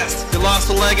just a test. You lost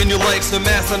a leg and your life's a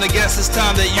mess, and I guess it's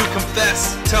time that you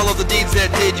confess. Tell of the deeds that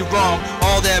did you wrong.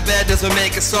 All that bad doesn't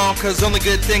make a song, cause only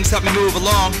good things help me move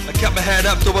along. I kept my head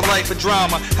up through a life of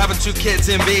drama, having 2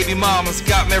 kids and baby mamas.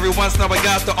 Got married once, now I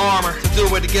got the armor to do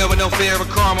it again with no fear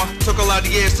of karma. Took a lot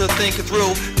of years to think it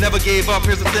through. Never gave up,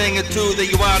 here's a thing or two that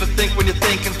you ought to think when you're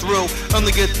thinking through.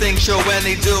 Only good things show when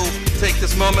they do. Take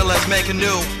this moment, let's make it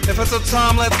new. If it's all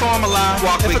time, let's formalize.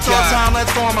 Walk with God. If it's all time, let's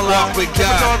formalize. Walk with God.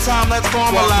 If it's all time, let's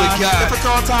formalize. Walk with God. If it's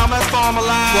all time, let's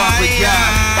formalize. Walk with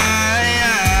God.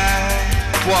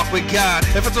 Walk with God.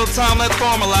 If it's all time, let's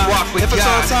formalize. Walk with God. If it's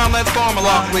all time, let's formalize.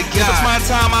 Walk with God. If it's my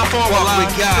time, I formalize. Walk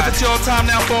with God. If it's your time,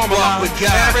 now formalize. Walk with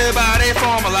God. Everybody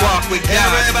formalize. Walk with God.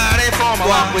 Everybody formalize.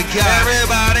 Walk with God.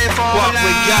 Everybody formalize. Walk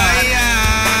with God.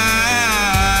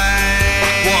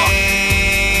 Walk.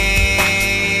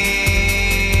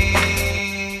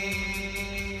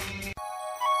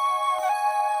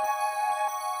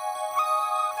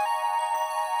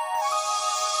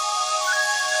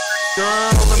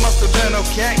 Girl, it must have been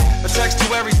okay. I text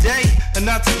you every day, and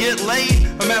not to get laid.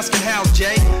 I'm asking how's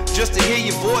Jay, just to hear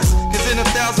your voice. Cause in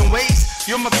 1,000 ways,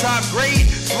 you're my top grade.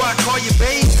 So I call you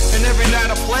babe, and every night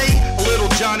I play a little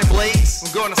Johnny Blaze.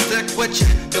 I'm gonna stick with you,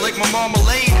 you're like my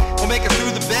marmalade. We'll make it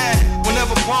through the bad, we'll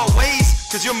never part ways.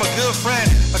 Cause you're my good friend,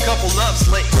 a couple love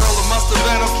slates. Girl, it must have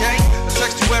been okay. I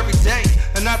text you every day,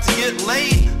 and not to get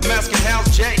laid. I'm asking how's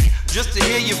Jay, just to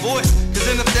hear your voice. Cause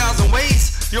in 1,000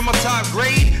 ways, you're my top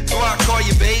grade, so I call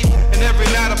you babe. And every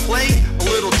night I play a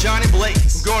little Johnny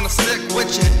Blaze. I'm gonna stick with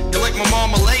you, you're like my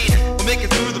marmalade. We'll make it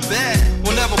through the bad,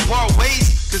 we'll never part ways.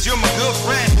 Cause you're my good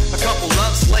friend, a couple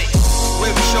love slates. The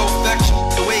way we show affection,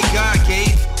 the way God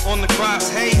gave. On the cross,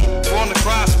 hey, we're on the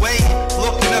crossway.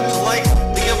 Looking up to light,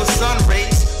 to give us sun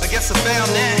rays. I guess I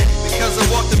found that, because I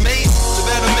walked the maze. So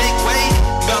better make way,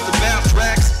 about the bounce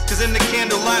tracks. Cause in the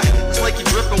candlelight, it's like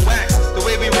you're dripping wax. The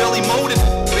way we really molded,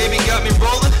 baby got me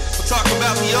rolling. We'll talk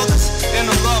about the others and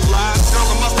the love lives. Girl,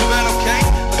 it must have been okay.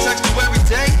 I text you every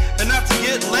day, and not to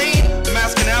get laid. I'm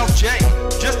asking how's Jay,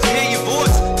 just to hear your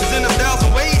voice. Cause in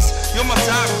 1,000 ways, you're my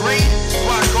top grade. So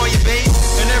I call you babe,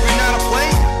 and every night I play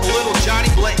a little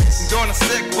Johnny Blaze. I'm gonna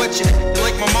stick with you, you're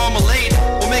like my marmalade.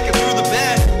 We'll make it through the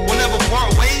bad, we'll never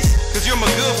part ways. Cause you're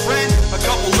my good friend, a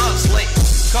couple love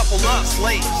slaves. Couple love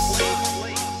slaves.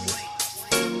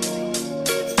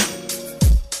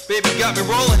 Baby got me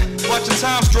rolling, watching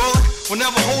time strolling. We're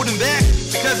never holding back,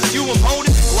 because it's you I'm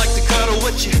holding. I like to cuddle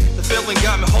with you, the feeling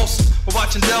got me wholesome. We're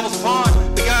watching Devil's Pond,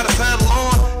 we gotta pedal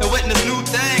on and witness new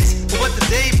things. But what the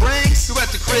day brings, you at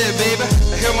the crib, baby.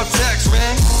 I hear my text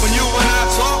ring. When you and I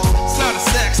talk, it's not a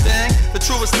sex thing. The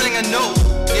truest thing I know,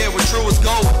 yeah, we're true as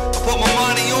gold. I put my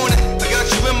money on it, I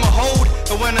got you in my hold.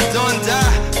 And when I done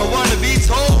die, I wanna be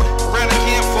told. Around a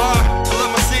campfire, I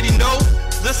let my city know.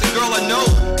 Listen, girl, I know,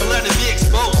 I let it be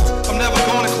exposed. I'm never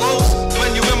gonna close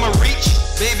when you in my reach.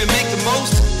 Baby, make the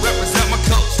most, represent my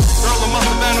coast. Girl, it must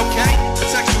have been okay. I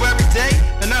text you every day,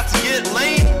 and not to get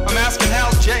laid. I'm asking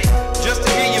how's Jay, just to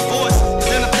hear your voice.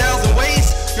 Cause in 1,000 ways,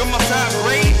 you're my top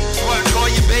grade. So I call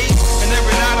you babe, and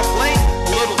every night I play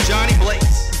a little Johnny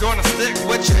Blaze. I'm gonna stick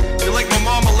with you, you're like my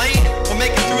marmalade. We'll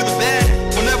make it through the bad,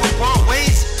 we'll never part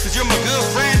ways. Cause you're my good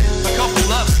friend, a couple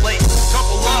love slaves.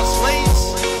 Couple love slaves.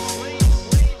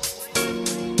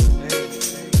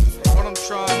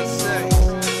 Trying to say,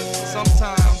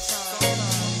 sometimes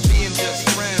being just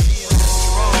friends is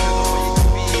stronger than what you can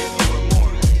be if you were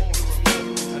more.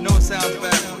 I know it sounds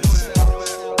backwards.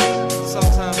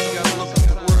 Sometimes you gotta look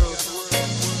at the world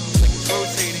like it's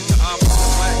rotating the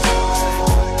opposite way.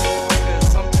 Because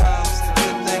sometimes the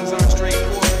good things aren't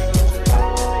straightforward.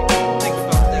 Think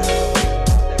about that.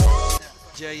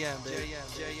 JM, baby.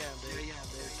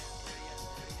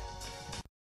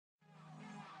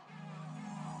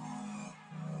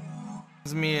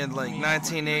 Me in like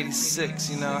 1986,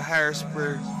 you know,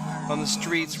 Harrisburg, on the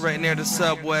streets right near the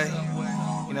subway.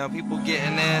 You know, people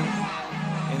getting in,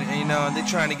 and you know, they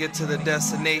trying to get to the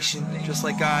destination, just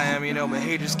like I am, you know, but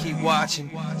haters keep watching,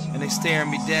 and they staring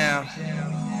me down.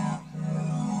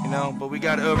 You know, but we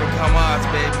gotta overcome odds,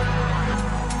 baby.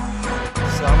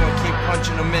 So I'm gonna keep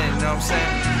punching them in, you know what I'm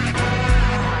saying?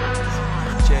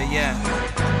 Yeah.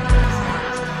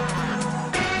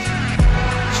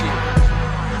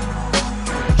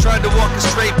 Tried to walk a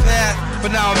straight path,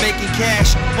 but now I'm making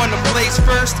cash. Want to place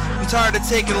first, I'm tired of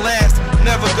taking last.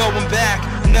 Never going back,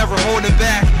 never holding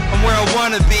back. I'm where I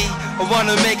wanna be, I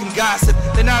wanna make them gossip.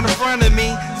 They're not in front of me,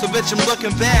 so bitch I'm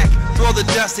looking back. Through all the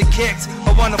dust and kicks,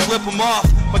 I wanna flip them off.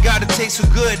 My God, it tastes so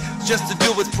good, just to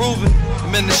do what's proven.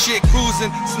 I'm in the shit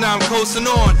cruising, so now I'm coasting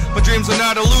on. My dreams are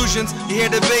not illusions, you hear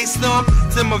the bass thump?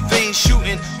 It's in my veins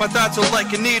shooting, my thoughts are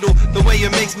like a needle. The way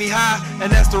it makes me high,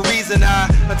 and that's the reason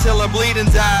until I bleed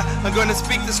and die, I'm gonna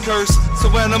speak this curse. So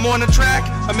when I'm on the track,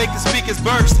 I make the speakers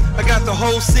burst. I got the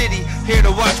whole city here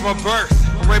to watch my birth.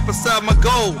 I'm right beside my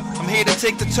goal, I'm here to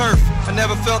take the turf. I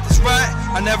never felt this right,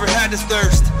 I never had this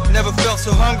thirst. Never felt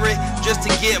so hungry, just to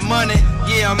get money.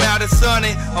 Yeah, I'm out of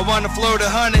sunny, I wanna flow the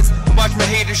hundreds. And watch my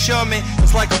haters show me,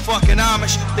 it's like a fucking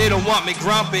Amish. They don't want me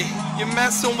grumpy. You're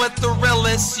messing with the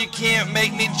realest, you can't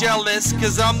make me jealous,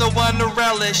 cause I'm the one to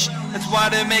relish. That's why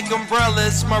they make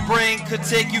umbrellas. My brain could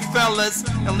take you fellas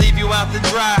and leave you out to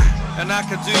dry. And I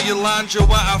could do your laundry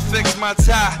while I fix my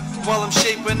tie, while I'm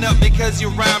shaping up because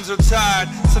your rhymes are tired.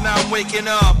 So now I'm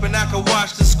waking up and I can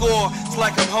watch the score. It's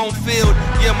like I'm home field,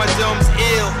 yeah my dome's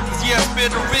ill. Yeah, I spit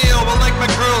the real, I like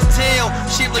my girl's tail.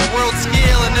 She like world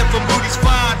scale, and if her booty's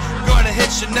fine, gonna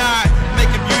hit your knot. Make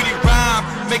a beauty rhyme,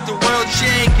 make the world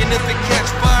shake. And if it catch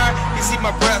fire, you see my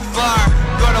breath fire.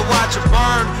 Gonna watch it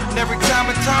burn, and every time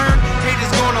I turn, haters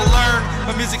gonna learn.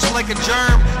 My music's like a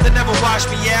germ, they never wash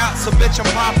me out. So bitch I'm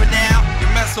popping out.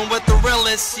 You're messing with the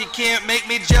realest, you can't make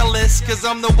me jealous, cause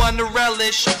I'm the one to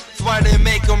relish. That's why they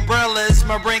make umbrellas.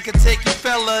 My brain can take you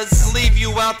fellas and leave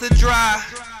you out to dry.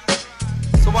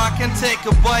 So I can take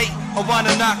a bite, I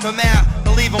wanna knock them out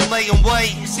and leave them laying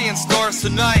wait. Seeing stars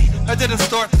tonight, I didn't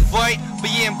start the fight, but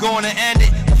yeah I'm gonna end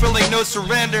it. I feel like no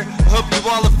surrender, I hope you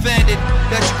all offended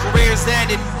that your career's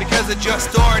ended because it just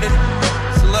started.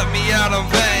 So let me out on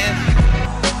van.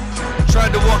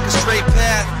 Tried to walk a straight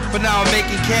path, but now I'm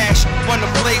making cash. Want to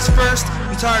place first,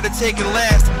 I'm tired of taking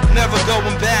last. Never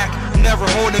going back, never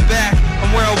holding back. I'm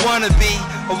where I wanna be,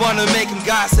 I wanna make them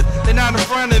gossip. They're not in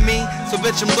front of me, so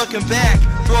bitch I'm looking back.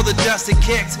 Through all the dust and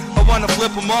kicks, I wanna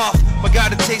flip them off. My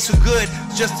God, it tastes so good,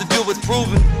 just to do what's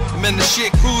proven. I'm in the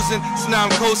shit cruising, so now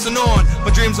I'm coasting on.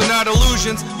 My dreams are not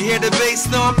illusions, you hear the bass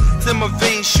thump? It's in my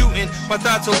veins shooting, my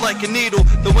thoughts are like a needle.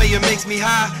 The way it makes me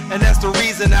high, and that's the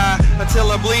reason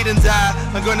until I bleed and die,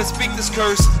 I'm gonna speak this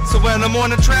curse. So when I'm on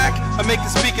the track, I make the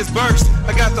speakers burst.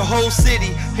 I got the whole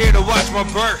city here to watch my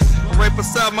birth. I'm right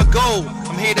beside my goal,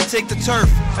 I'm here to take the turf.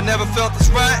 I never felt this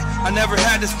right, I never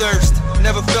had this thirst.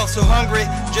 Never felt so hungry,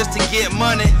 just to get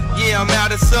money. Yeah, I'm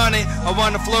out of sunny, I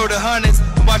wanna flow the hundreds.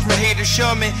 And watch my haters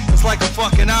show me, it's like a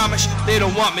fucking Amish. They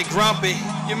don't want me grumpy.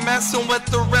 You're messing with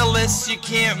the realest, you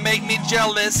can't make me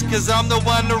jealous, cause I'm the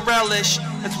one to relish.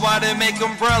 That's why they make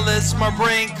umbrellas. My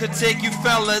brain could take you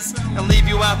fellas and leave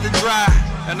you out to dry.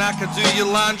 And I could do your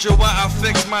laundry while I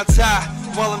fix my tie,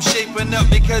 while I'm shaping up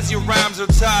because your rhymes are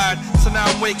tired. So now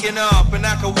I'm waking up and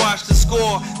I can watch the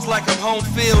score. It's like I'm home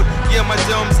field, yeah my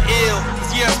dome's ill.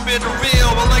 Yeah, I spit the real,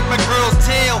 I like my girl's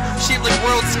tail. She like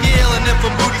world scale, and if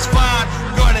her booty's fine,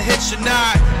 gonna hit your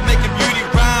knot. Make a beauty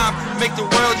rhyme, make the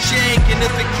world shake. And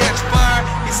if it catch fire,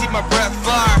 you see my breath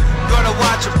fire. Gonna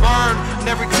watch it burn, and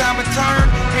every time I turn,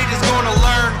 haters gonna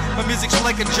learn. My music's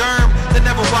like a germ, they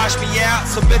never wash me out.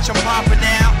 So bitch I'm popping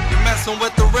out. You're messing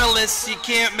with the realest, you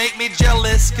can't make me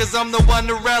jealous, cause I'm the one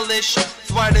to relish.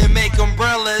 That's why they make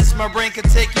umbrellas. My brain can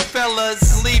take you fellas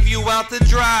and leave you out to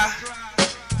dry.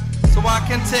 So I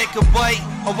can take a bite,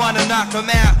 I wanna knock them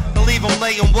out and leave them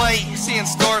laying wait. Seeing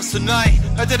stars tonight,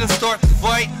 I didn't start the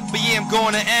fight, but yeah I'm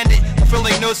gonna end it. I feel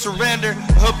like no surrender,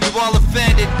 I hope you all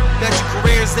offended that your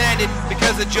career's ended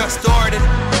because it just started.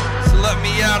 So let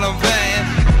me out on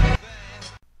van.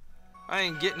 I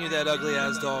ain't getting you that ugly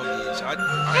ass dog age.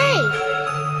 Hey!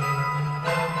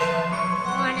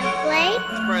 Wanna play?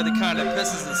 It's probably the kind that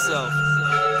pisses itself.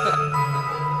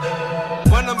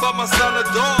 When I'm about my son a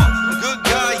dog, a good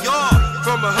guy, y'all.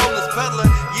 From a homeless peddler,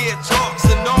 yeah, talks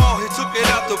and all. He took it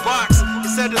out the box. He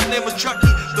said his name was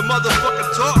Chucky, the motherfucker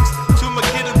talks. To my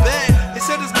kid in bed, he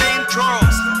said his name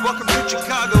Charles. Welcome to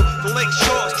Chicago, the Lake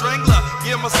Shore Strangler.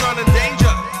 Yeah, my son in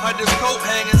danger, hide his coat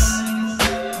hangers.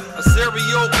 A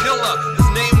serial killer, his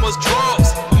name was Charles.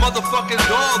 A motherfucking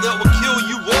doll that will kill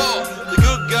you all. The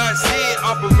good guys here,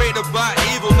 operated by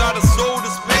evil, not a soul to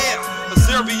spare. A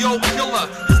serial killer,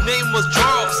 his name was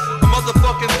Charles. A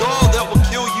motherfucking doll that will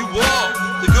kill you all.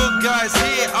 The good guys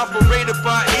here, operated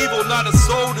by evil, not a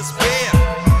soul to spare.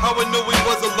 How I knew he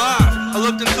was alive, I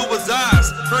looked into his eyes,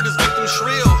 heard his victim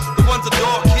shrill, the ones the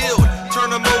dog killed.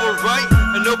 Turned him over right,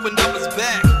 and opened up his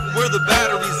back, where the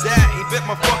battery's at. He bit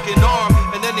my fucking arm,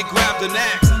 and then he grabbed an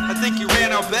axe. I think he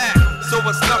ran out back, so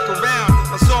I snuck around.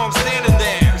 I saw him standing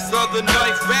there, Southern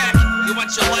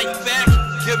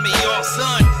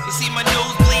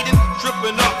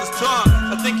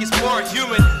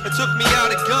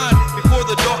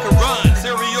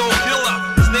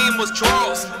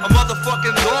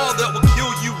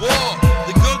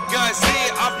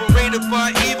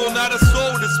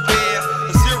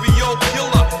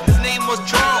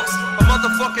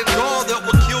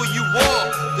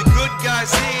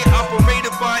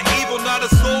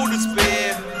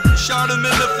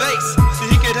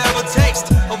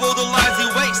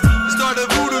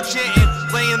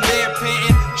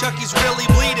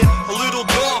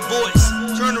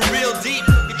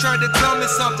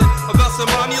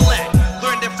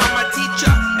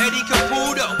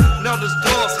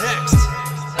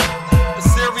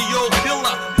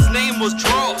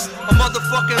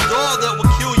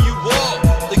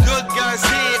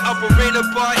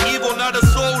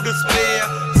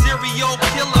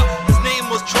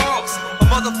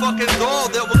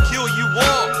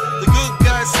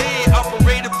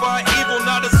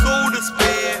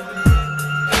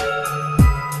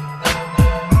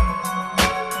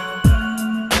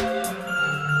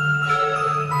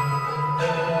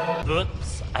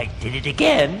Did it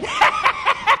again.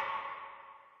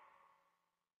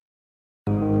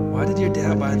 Why did your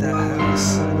dad buy that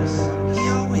house? He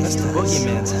always That's the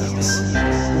boogeyman's house.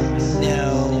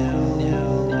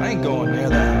 No, I ain't going near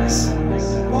that house.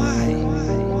 Why?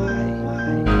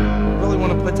 Really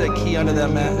want to put that key under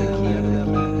that mat?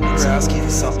 You're asking for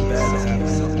something bad to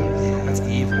happen. That's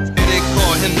evil. They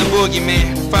call him the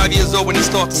boogeyman. 5 years old when he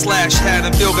started to slash. Had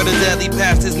him feel got a deadly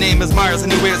past. His name is Myers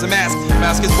and he wears a mask.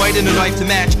 Mask is white and a knife to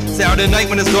match. Saturday night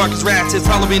when it's dark as rats. It's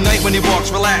Halloween night when he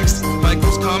walks relaxed.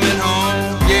 Michael's coming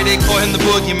home. Yeah, they call him the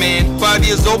boogeyman. 5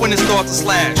 years old when he started to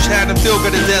slash. Had him feel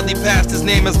got a deadly past. His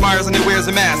name is Myers and he wears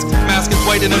a mask. Mask is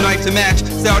white and a knife to match.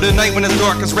 Saturday night when it's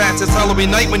dark as rats. It's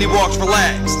Halloween night when he walks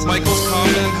relaxed. Michael's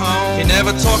coming home. He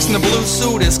never talks in a blue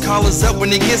suit. His collar's up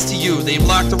when he gets to you. They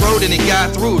blocked the road and he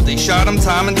got through. They shot him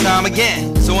time and time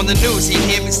again. So on the news, he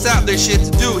can't be stopped, there's shit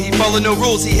to do. He followed no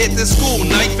rules, he hit this school.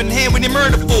 Knife in hand when he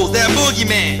murder fools. That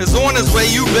boogeyman is on his way.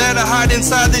 You better hide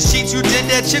inside the sheets. You did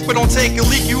that chick, but don't take a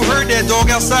leak. You heard that dog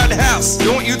outside the house.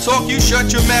 Don't you talk, you shut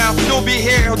your mouth. He'll be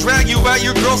here, he'll drag you out.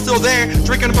 Your girl's still there,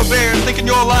 drinking up a bear, thinking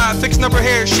you're alive, fixing up her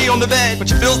hair. She on the bed, but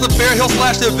she feels the fear. He'll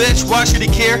slash the bitch. Why should he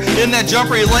care? In that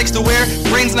jumper he likes to wear.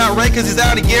 Brain's not right cause he's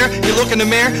out of gear. You look in the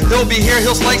mirror, he'll be here,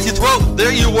 he'll slice your throat.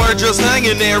 There you are, just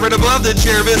hanging there right above the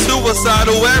chair. It's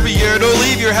suicidal every year. Don't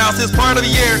leave your house, it's part of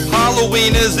the year.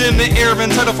 Halloween is in the air,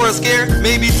 entitled for a scare.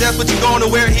 Maybe that's what you're gonna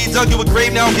wear. He dug you a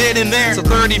grave, now get in there. So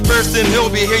 31st and he'll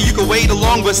be here. You can wait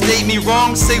along, but state me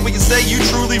wrong. Say what you say, you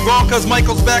truly wrong. Cause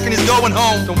Michael's back and he's going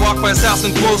home. Don't walk by his house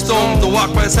and throw stones. Don't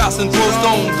walk by his house and throw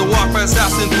stones. Don't walk by his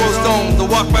house and throw stones. Don't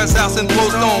walk by his house and throw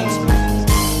stones.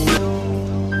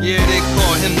 Yeah, they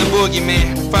call him the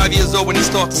boogeyman. 5 years old when he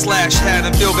started to slash. Had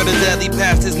him feel got a deadly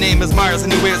past. His name is Myers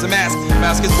and he wears a mask.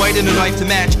 Mask is white and a knife to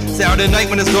match. Saturday night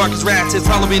when it's dark as rats. It's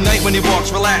Halloween night when he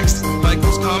walks relaxed.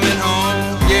 Michael's coming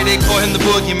home. Yeah, they call him the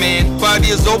boogeyman. 5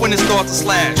 years old when he started to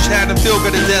slash. Had him feel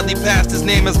got a deadly past. His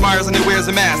name is Myers and he wears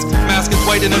a mask. Mask is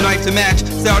white and a knife to match.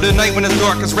 Saturday night when it's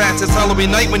dark as rats. It's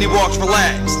Halloween night when he walks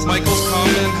relaxed. Michael's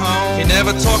coming home. He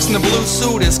never talks in a blue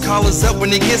suit. His collar's up when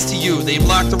he gets to you. They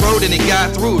blocked the road and he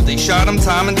got through. They shot him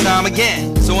time and time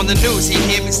again. So on the news, he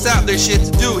can't be stopped, there's shit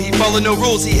to do. He followed no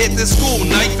rules, he hit this school.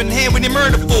 Knife in hand when he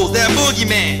murder fools. That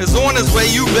boogeyman is on his way.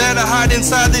 You better hide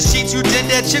inside the sheets. You did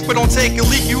that chick, but don't take a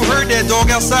leak. You heard that dog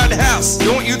outside the house.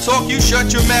 Don't you talk, you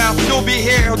shut your mouth. He'll be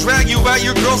here, he'll drag you out.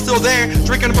 Your girl's still there,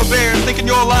 drinking up a bear, thinking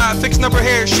you're alive, fixing up her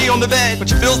hair. She on the bed, but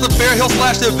she feels the fear. He'll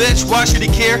slash the bitch. Why should he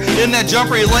care? In that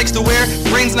jumper he likes to wear.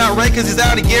 Brain's not right cause he's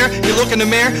out of gear. You look in the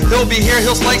mirror, he'll be here,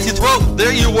 he'll slice your throat.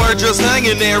 There you are, just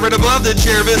hanging there right above the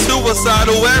chair. It's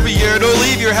suicidal every year. Don't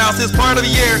leave your house, it's part of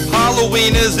the year.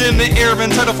 Halloween is in the air,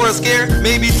 entitled for a scare.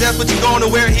 Maybe that's what you're gonna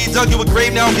wear. He dug you a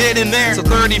grave, now get in there. So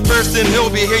 31st and he'll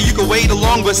be here. You can wait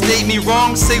along, but state me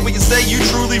wrong. Say what you say, you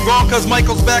truly wrong. Cause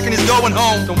Michael's back and he's going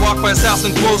home. Don't walk by his house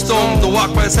and throw stones. Don't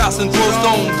walk by his house and throw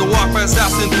stones. Don't walk by his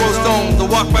house and throw stones. Don't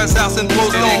walk by his house and throw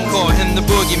stones. They call him the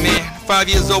boogeyman. 5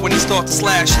 years old when he started to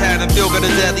slash. Had him feel got a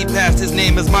deadly past. His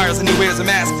name is Myers and he wears a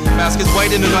mask. Mask is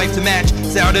white and a knife to match.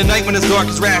 Saturday night when it's dark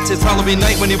as rats. It's Halloween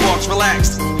night when he walks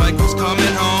relaxed. Michael's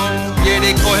coming home. Yeah,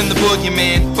 they call him the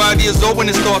boogeyman. 5 years old when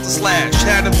he started to slash.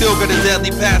 Had him feel got a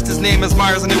deadly past. His name is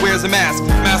Myers and he wears a mask.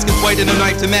 Mask is white and a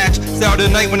knife to match.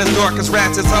 Saturday night when it's dark as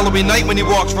rats. It's Halloween night when he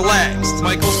walks relaxed.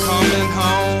 Michael's coming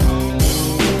home.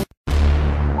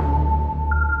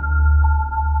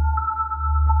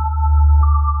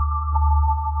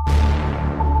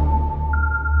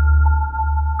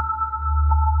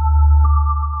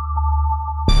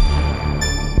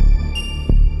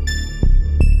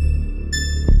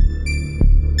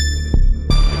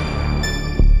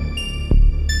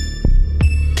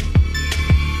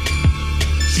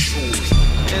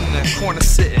 Corner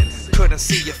sitting, couldn't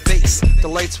see your face. The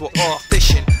lights were all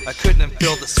fishing, I couldn't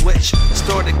feel the switch. I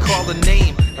started calling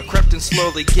name, I crept in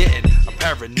slowly getting a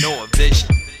paranoid vision.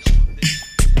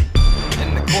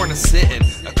 In the corner sitting,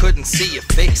 I couldn't see your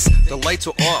face. The lights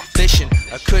were all fishing,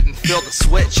 I couldn't feel the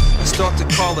switch. I started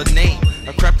to call a name,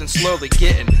 I crept in slowly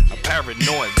getting a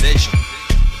paranoid vision.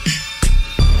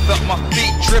 Felt my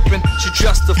feet dripping, she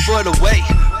just a foot away.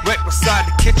 Right beside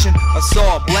the kitchen, I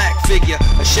saw a black figure,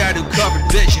 a shadow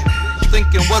covered vision.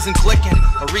 Thinking wasn't clicking,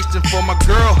 I reached in for my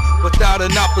girl without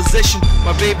an opposition.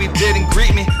 My baby didn't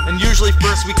greet me, and usually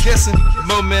first we kissing. The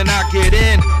moment I get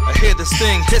in, I hear this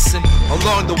thing hissing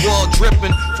along the wall,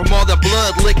 dripping from all that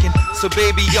blood licking. So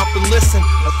baby, up and listen,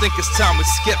 I think it's time we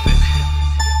skip it.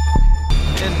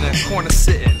 In the corner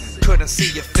sitting, couldn't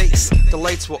see your face. The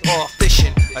lights were all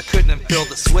fishing, I couldn't feel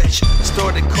the switch. I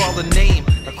started calling name,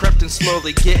 I crept in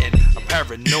slowly getting a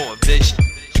paranoid vision.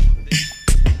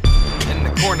 In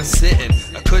the corner sitting,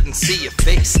 I couldn't see your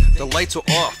face. the lights were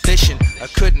off, fishing, I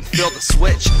couldn't feel the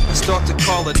switch. I start to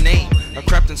call her name, I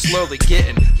crept in slowly,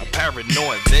 getting a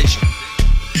paranoid vision.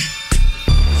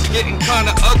 Getting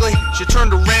kinda ugly, she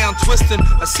turned around, twisting.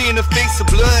 I see in her face of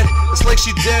blood, it's like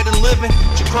she dead and living.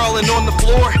 She crawling on the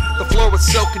floor was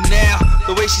soaking now.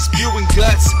 The way she's spewing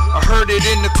guts, I heard it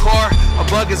in the car. A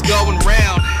bug is going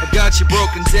round, I got you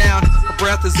broken down. Her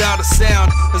breath is out of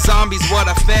sound, the zombie's what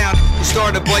I found. She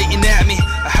started biting at me,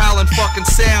 a howling fucking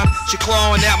sound. She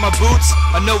clawing at my boots,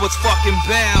 I know it's fucking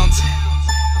bound.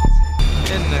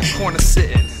 In the corner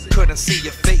sitting, couldn't see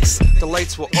your face, the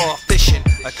lights were all fishing,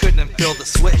 I couldn't feel the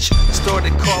switch. I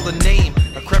started calling name,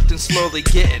 I crept in slowly,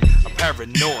 getting a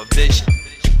paranoid vision.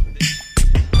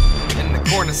 In the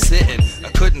corner sitting, I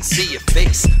couldn't see your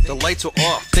face, the lights were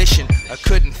all fishing, I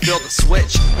couldn't feel the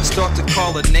switch. I start to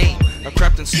call her name, I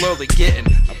crept in slowly, getting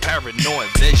a paranoid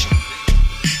vision.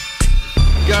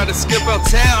 Gotta skip out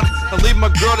town and leave my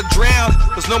girl to drown.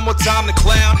 There's no more time to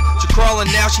clown. She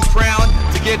crawling now, she prowling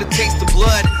to get a taste of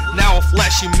blood. Now a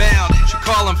fleshy mound. She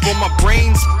calling for my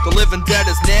brains. The living dead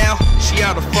is now. She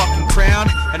out of fucking crown.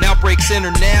 An outbreak's in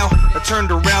her now. I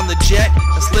turned around the jet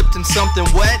and slipped in something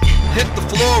wet. Hit the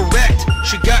floor wrecked.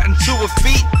 She got into her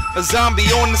feet. A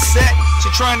zombie on the set. She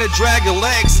trying to drag her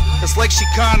legs. It's like she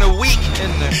kinda weak.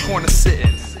 In the corner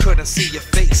sitting, couldn't see your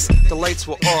face, the lights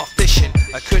were all fishing,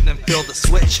 I couldn't feel the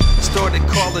switch. I started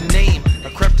calling name, I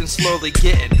crept in slowly,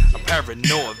 getting a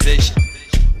paranoid vision.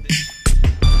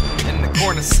 In the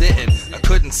corner sitting, I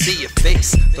couldn't see your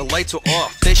face, the lights were all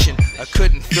fishing, I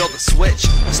couldn't feel the switch.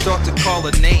 I start to call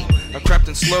her name, I crept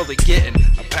in slowly, getting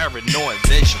a paranoid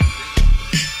vision.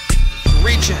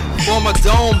 Reaching for my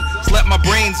dome, just let my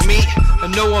brains meet. I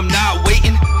know I'm not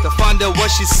waiting to find out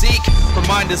what she seek. Her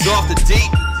mind is off the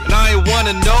deep, and I ain't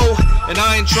wanna know, and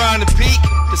I ain't trying to peek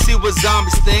to see what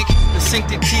zombies think. To sink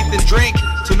their teeth and drink,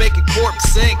 to make a corpse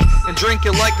sink, and drink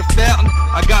it like a fountain.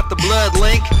 I got the blood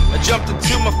link, I jumped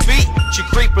into my feet. She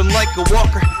creeping like a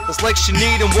walker, it's like she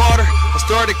needing water. I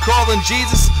started calling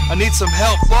Jesus, I need some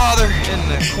help, Father. In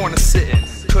the corner sitting,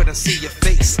 couldn't see your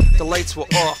face, the lights were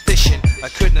all fishing, I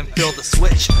couldn't feel the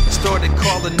switch. I started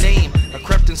calling name, I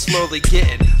crept in slowly,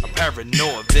 getting a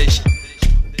paranoid vision.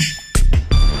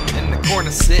 In the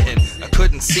corner sitting, I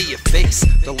couldn't see your face,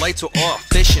 the lights were all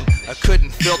fishing, I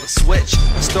couldn't feel the switch.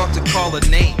 I start to call her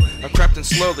name, I crept in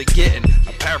slowly, getting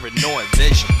a paranoid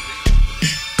vision.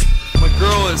 My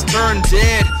girl is turned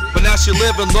dead, but now she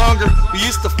living longer. We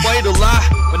used to fight a lot,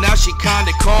 but now she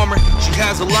kinda calmer. She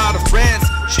has a lot of friends,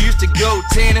 she used to go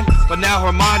tanning, but now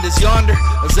her mind is yonder,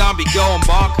 a zombie going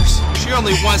bonkers. She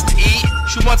only wants to eat,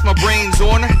 she wants my brains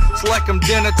on her. It's like I'm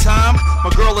dinner time,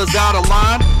 my girl is out of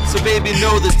line. So baby,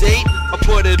 know the date, I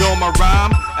put it on my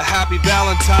rhyme. A happy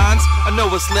Valentines, I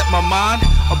know it slipped my mind.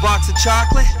 A box of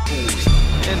chocolate,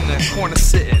 in the corner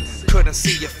sitting, couldn't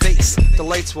see your face, the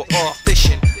lights were all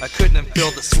fishing, I couldn't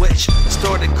feel the switch. I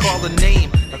started calling name,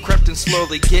 I crept in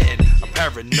slowly, getting a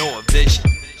paranoid vision.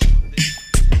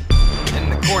 In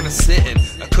the corner sitting,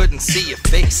 I couldn't see your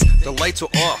face, the lights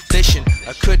were all fishing,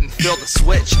 I couldn't feel the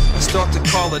switch. I start to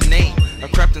call her name, I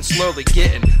crept in slowly,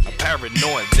 getting a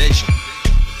paranoid vision.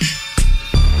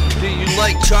 Do you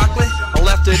like chocolate? I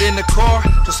left it in the car,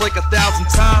 just like 1,000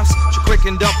 times. She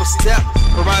quickened up a step,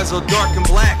 her eyes are dark and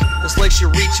black, it's like she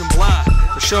reaching blind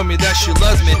to show me that she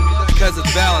loves me because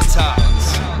it's Valentines.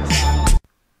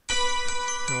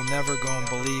 You're never gonna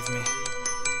believe me.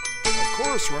 Of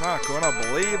course we're not gonna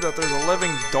believe that there's a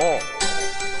living doll.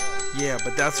 Yeah,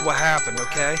 but that's what happened,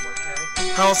 okay?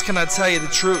 How else can I tell you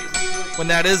the truth when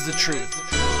that is the truth?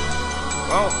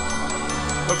 Well,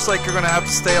 looks like you're gonna have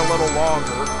to stay a little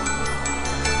longer.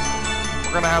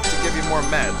 We're gonna have to give you more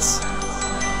meds.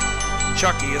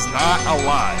 Chucky is not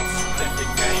alive.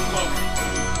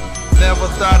 Never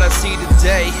thought I'd see the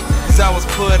day, cause I was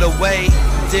put away.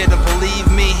 Didn't believe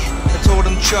me, I told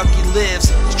him Chucky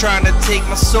lives. He's trying to take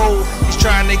my soul, he's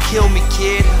trying to kill me,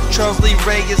 kid. Charles Lee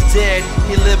Ray is dead,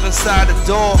 he live inside a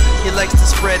doll. He likes to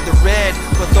spread the red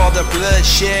with all the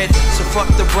bloodshed. So fuck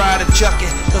the bride of Chucky,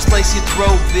 no slice your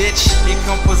throat, bitch. He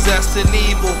come possessed and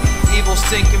evil, evil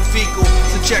stinking fecal.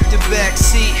 So check the back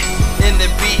seat in the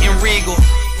beating regal.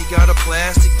 He got a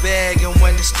plastic bag, and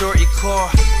when you start your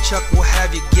car, Chuck will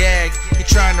have you gagged. You're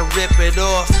trying to rip it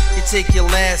off, you take your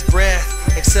last breath,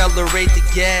 accelerate the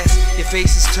gas, your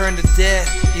face is turned to death.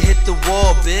 You hit the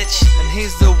wall, bitch, and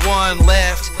he's the one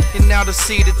left. And now to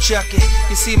see the Chucky,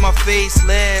 you see my face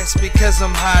last, because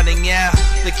I'm hiding out.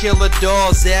 The killer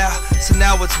doll's out, so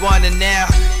now it's one and now.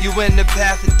 You in the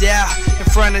path of doubt, and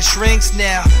front of shrinks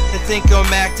now. They think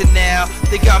I'm acting now.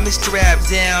 They got me strapped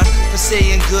down for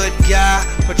saying good guy,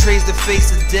 portrays the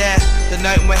face of death. The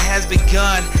nightmare has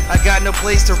begun. I got no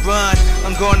place to run.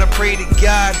 I'm gonna pray to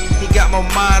God. He got my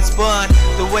mind spun.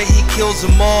 The way he kills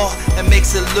them all and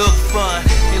makes it look fun.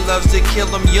 He loves to kill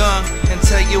them young and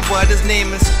tell you what his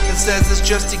name is, and says it's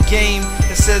just a game.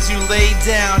 It says you lay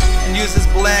down and uses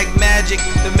black magic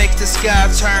that makes the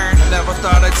sky turn. I never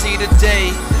thought I'd see the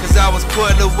day, cause I was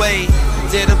put away.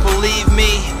 Didn't believe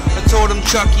me. I told him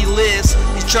Chucky lives.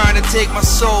 He's trying to take my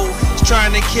soul. He's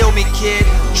trying to kill me, kid.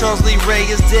 Charles Lee Ray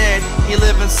is dead. He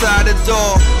live inside a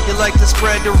doll. He like to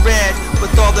spread the red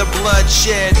with all the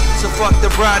bloodshed. So fuck the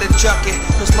bride and Chucky.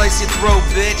 He'll slice your throat,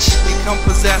 bitch. Become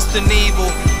possessed and evil.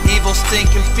 Evil,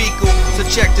 stinking fecal. So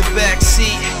check the back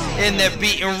seat in that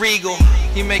beaten regal.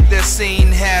 He make that scene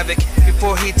havoc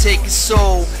before he take his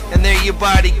soul, and there your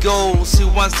body goes. Who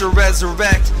wants to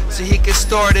resurrect so he can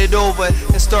start it over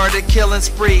and start a killing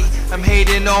spree? I'm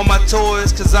hating all my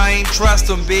toys cause I ain't trust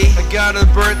them, B. I got a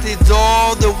birthday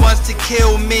doll that wants to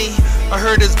kill me. I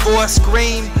heard his voice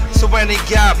scream, so when he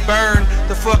got burned,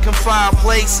 the fucking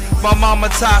fireplace, my mama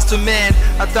tossed him in.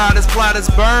 I thought his plot is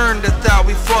burned. I thought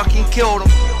we fucking killed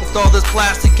him. With all this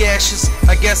plastic ashes,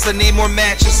 I guess I need more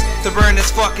matches to burn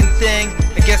this fucking thing.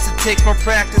 I guess it takes more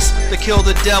practice to kill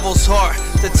the devil's heart,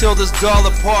 to tear this doll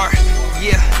apart.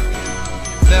 Yeah,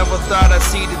 never thought I'd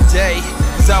see the day,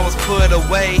 cause I was put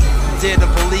away.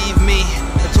 Didn't believe me.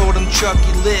 I told him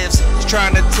Chucky lives. He's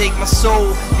trying to take my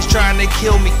soul. He's trying to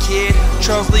kill me, kid.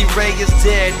 Charles Lee Ray is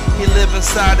dead. He live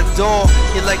inside a doll.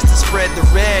 He likes to spread the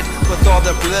red with all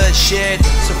the bloodshed.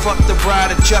 So fuck the bride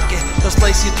of Chucky. He'll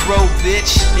slice your throat,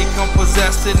 bitch. Become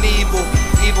possessed and evil.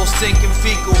 Evil, stinking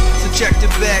fecal. So check the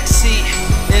back seat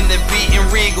in the beaten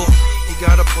regal. He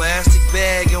got a plastic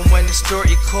bag, and when you start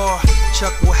your car,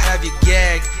 Chuck will have you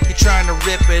gagged. You're trying to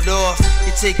rip it off.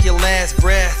 You take your last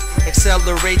breath,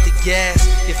 accelerate the gas.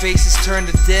 Your face is turned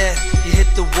to death. You hit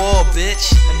the wall,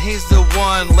 bitch, and he's the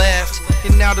one left.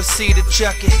 And now to see the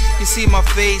Chucky, you see my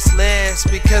face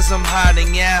last because I'm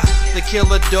hiding out. The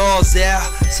killer doll's out,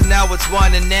 so now it's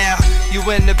one and now. You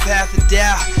in the path of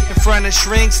doubt, in front of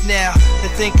shrinks now. They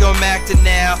think I'm acting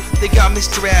now. They got me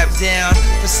strapped down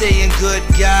for saying good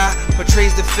guy,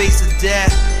 portrays the face of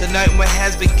death. The nightmare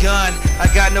has begun. I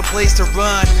got no place to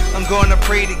run. I'm gonna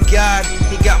pray to God.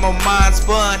 He got my mind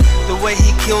spun. The way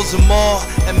he kills them all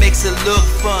and makes it look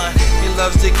fun. He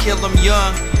loves to kill them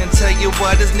young and tell you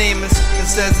what his name is, and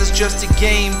says it's just a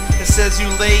game. It says you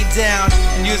lay down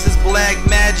and uses black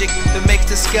magic that makes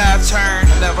the sky turn.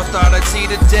 I never thought I'd see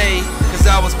the day, cause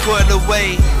I was put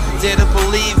away. Didn't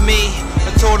believe me.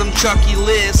 I told him Chucky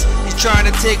lives. He's trying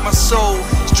to take my soul.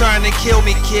 He's trying to kill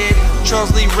me, kid. Charles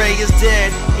Lee Ray is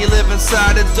dead. He live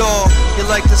inside a doll. He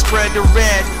like to spread the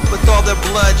red with all the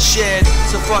bloodshed.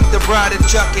 So fuck the bride of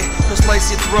Chucky. He'll slice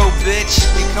your throat, bitch.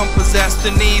 Become possessed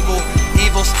and evil.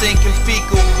 Evil, stinking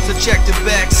fecal. So check the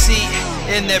back seat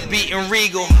in that beaten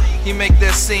regal. He make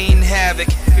that scene havoc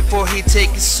before he take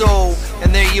his soul,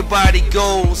 and there your body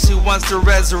goes. Who wants to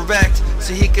resurrect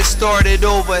so he can start it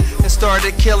over and start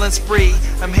a killing spree?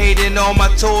 I'm hating all my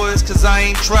toys cause I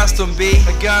ain't trust them, B.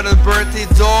 I got a birthday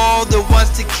doll that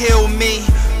wants to kill me.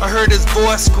 I heard his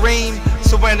voice scream,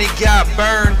 so when he got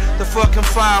burned, the fucking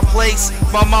fireplace,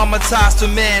 my mama tossed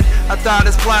him in. I thought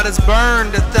his plot is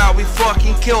burned. I thought we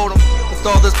fucking killed him. With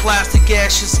all this plastic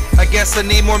ashes, I guess I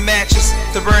need more matches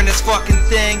to burn this fucking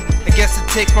thing. I guess it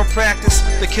takes more practice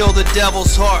to kill the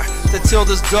devil's heart, to tear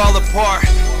this doll apart.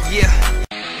 Yeah.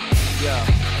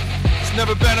 It's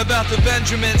never been about the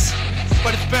Benjamins,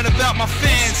 but it's been about my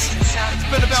fans. It's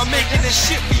been about making this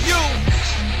shit for you.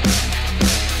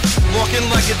 Walking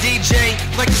like a DJ,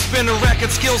 like to spin a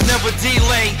record, Skillz never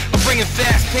delay. I'm bringing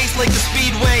fast pace like the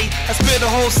speedway. I spit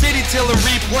a whole city till it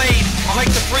replayed. I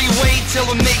hike the freeway till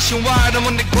I'm nationwide. I'm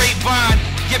on the grapevine,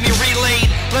 get me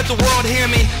relayed. Let the world hear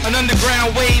me, an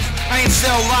underground wave. I ain't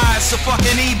sell lies, so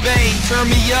fucking eBay. Turn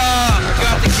me up, I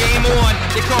got the game on.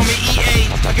 They call me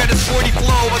EA. I got a sporty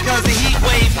flow, I got the heat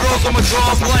wave. Girls on my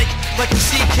drawers like I'm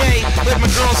CK. Let my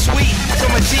girl sweet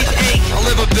till my teeth ache. I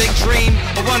live a big dream,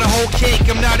 I want a whole cake.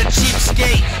 I'm not a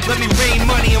cheapskate. Let me rain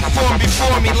money and form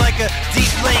before me like a deep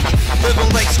lake.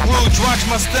 Living like Scrooge, watch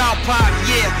my style pop,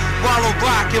 yeah. Wallow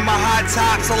rock in my high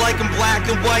tops, I like them black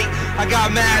and white. I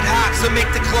got mad hops, I make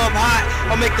the club hot,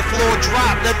 I'll make the floor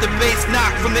drop, let the bass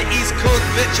knock from the East Coast,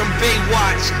 bitch, I'm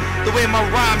Baywatch. The way my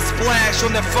rhymes splash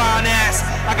on that fine ass,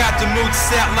 I got the mood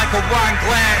set like a wine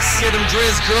glass. Get them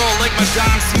drizz, girl, like my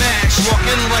dime smash. Walk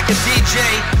in like a DJ,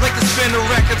 like to spin a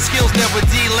record, Skillz never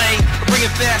delay. I bring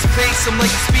it fast pace, I'm like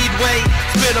a speedway.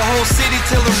 Spit a whole city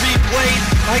till I'm replayed.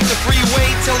 I hike the freeway,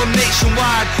 tell them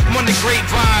nationwide, I'm on the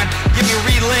grapevine, give me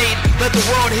relayed. Let the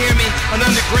world hear me, an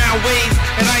underground wave.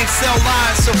 And I ain't sell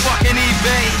lies, so fucking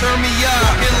eBay. Turn me up,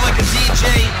 walk in like a DJ,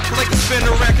 like to spin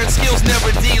a record, Skillz never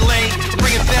delay. I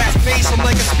bring it fast pace, I'm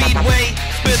like a speedway.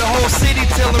 Spit a whole city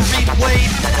till I'm replayed.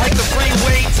 Like the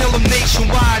freeway till I'm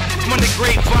nationwide, I'm on the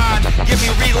grapevine, give me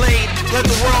relayed. Let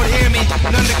the world hear me,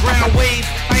 an underground wave.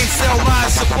 I ain't sell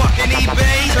lies, so fucking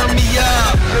eBay. Turn me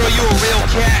up, girl, you a real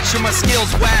catch. You're my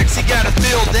Skillz wax, you gotta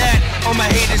feel that. All my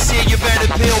haters here, you better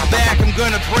peel back. I'm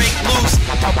gonna break loose,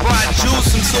 I brought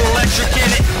juice, I'm so electric in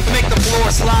it. Make the floor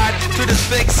slide, to those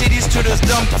big cities, to those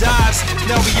dump dives.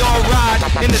 Now we all ride,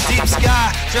 in the deep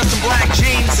sky, dressed in black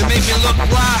jeans, it make me look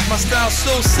fly. My style's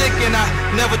so sick and I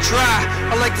never try.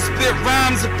 I like to spit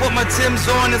rhymes and put my Timbs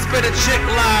on and spit a chick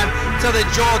line, till their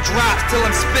jaw drops, till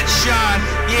I'm spit shine.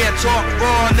 Yeah, talk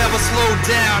raw, never slow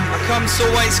down. I come so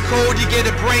ice cold, you get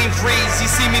a brain freeze. You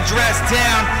see me dressed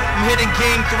down, I'm hitting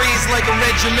game threes like a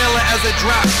Reggie Miller as I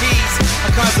drop keys. I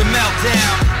cause a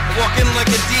meltdown. Walk in like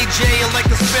a DJ, I like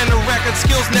to spin a record,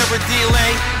 Skillz never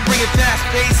delay. Bring it fast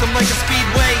pace, I'm like a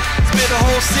speedway. Spit a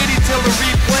whole city till I'm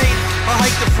replayed. I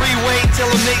hike the freeway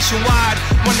till I'm nationwide.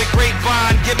 On the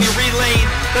grapevine, get me relayed.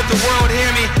 Let the world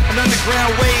hear me, an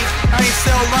underground wave. I ain't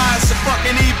sell lies, so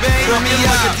fucking eBay. Walk in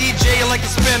like a DJ, I like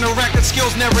to spin a record,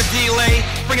 Skillz never delay.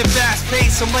 Bring it fast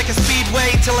pace, I'm like a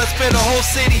speedway. Till I spit a whole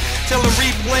city, till I'm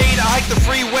replayed. I hike the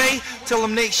freeway till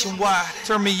I'm nationwide.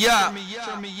 Turn me up.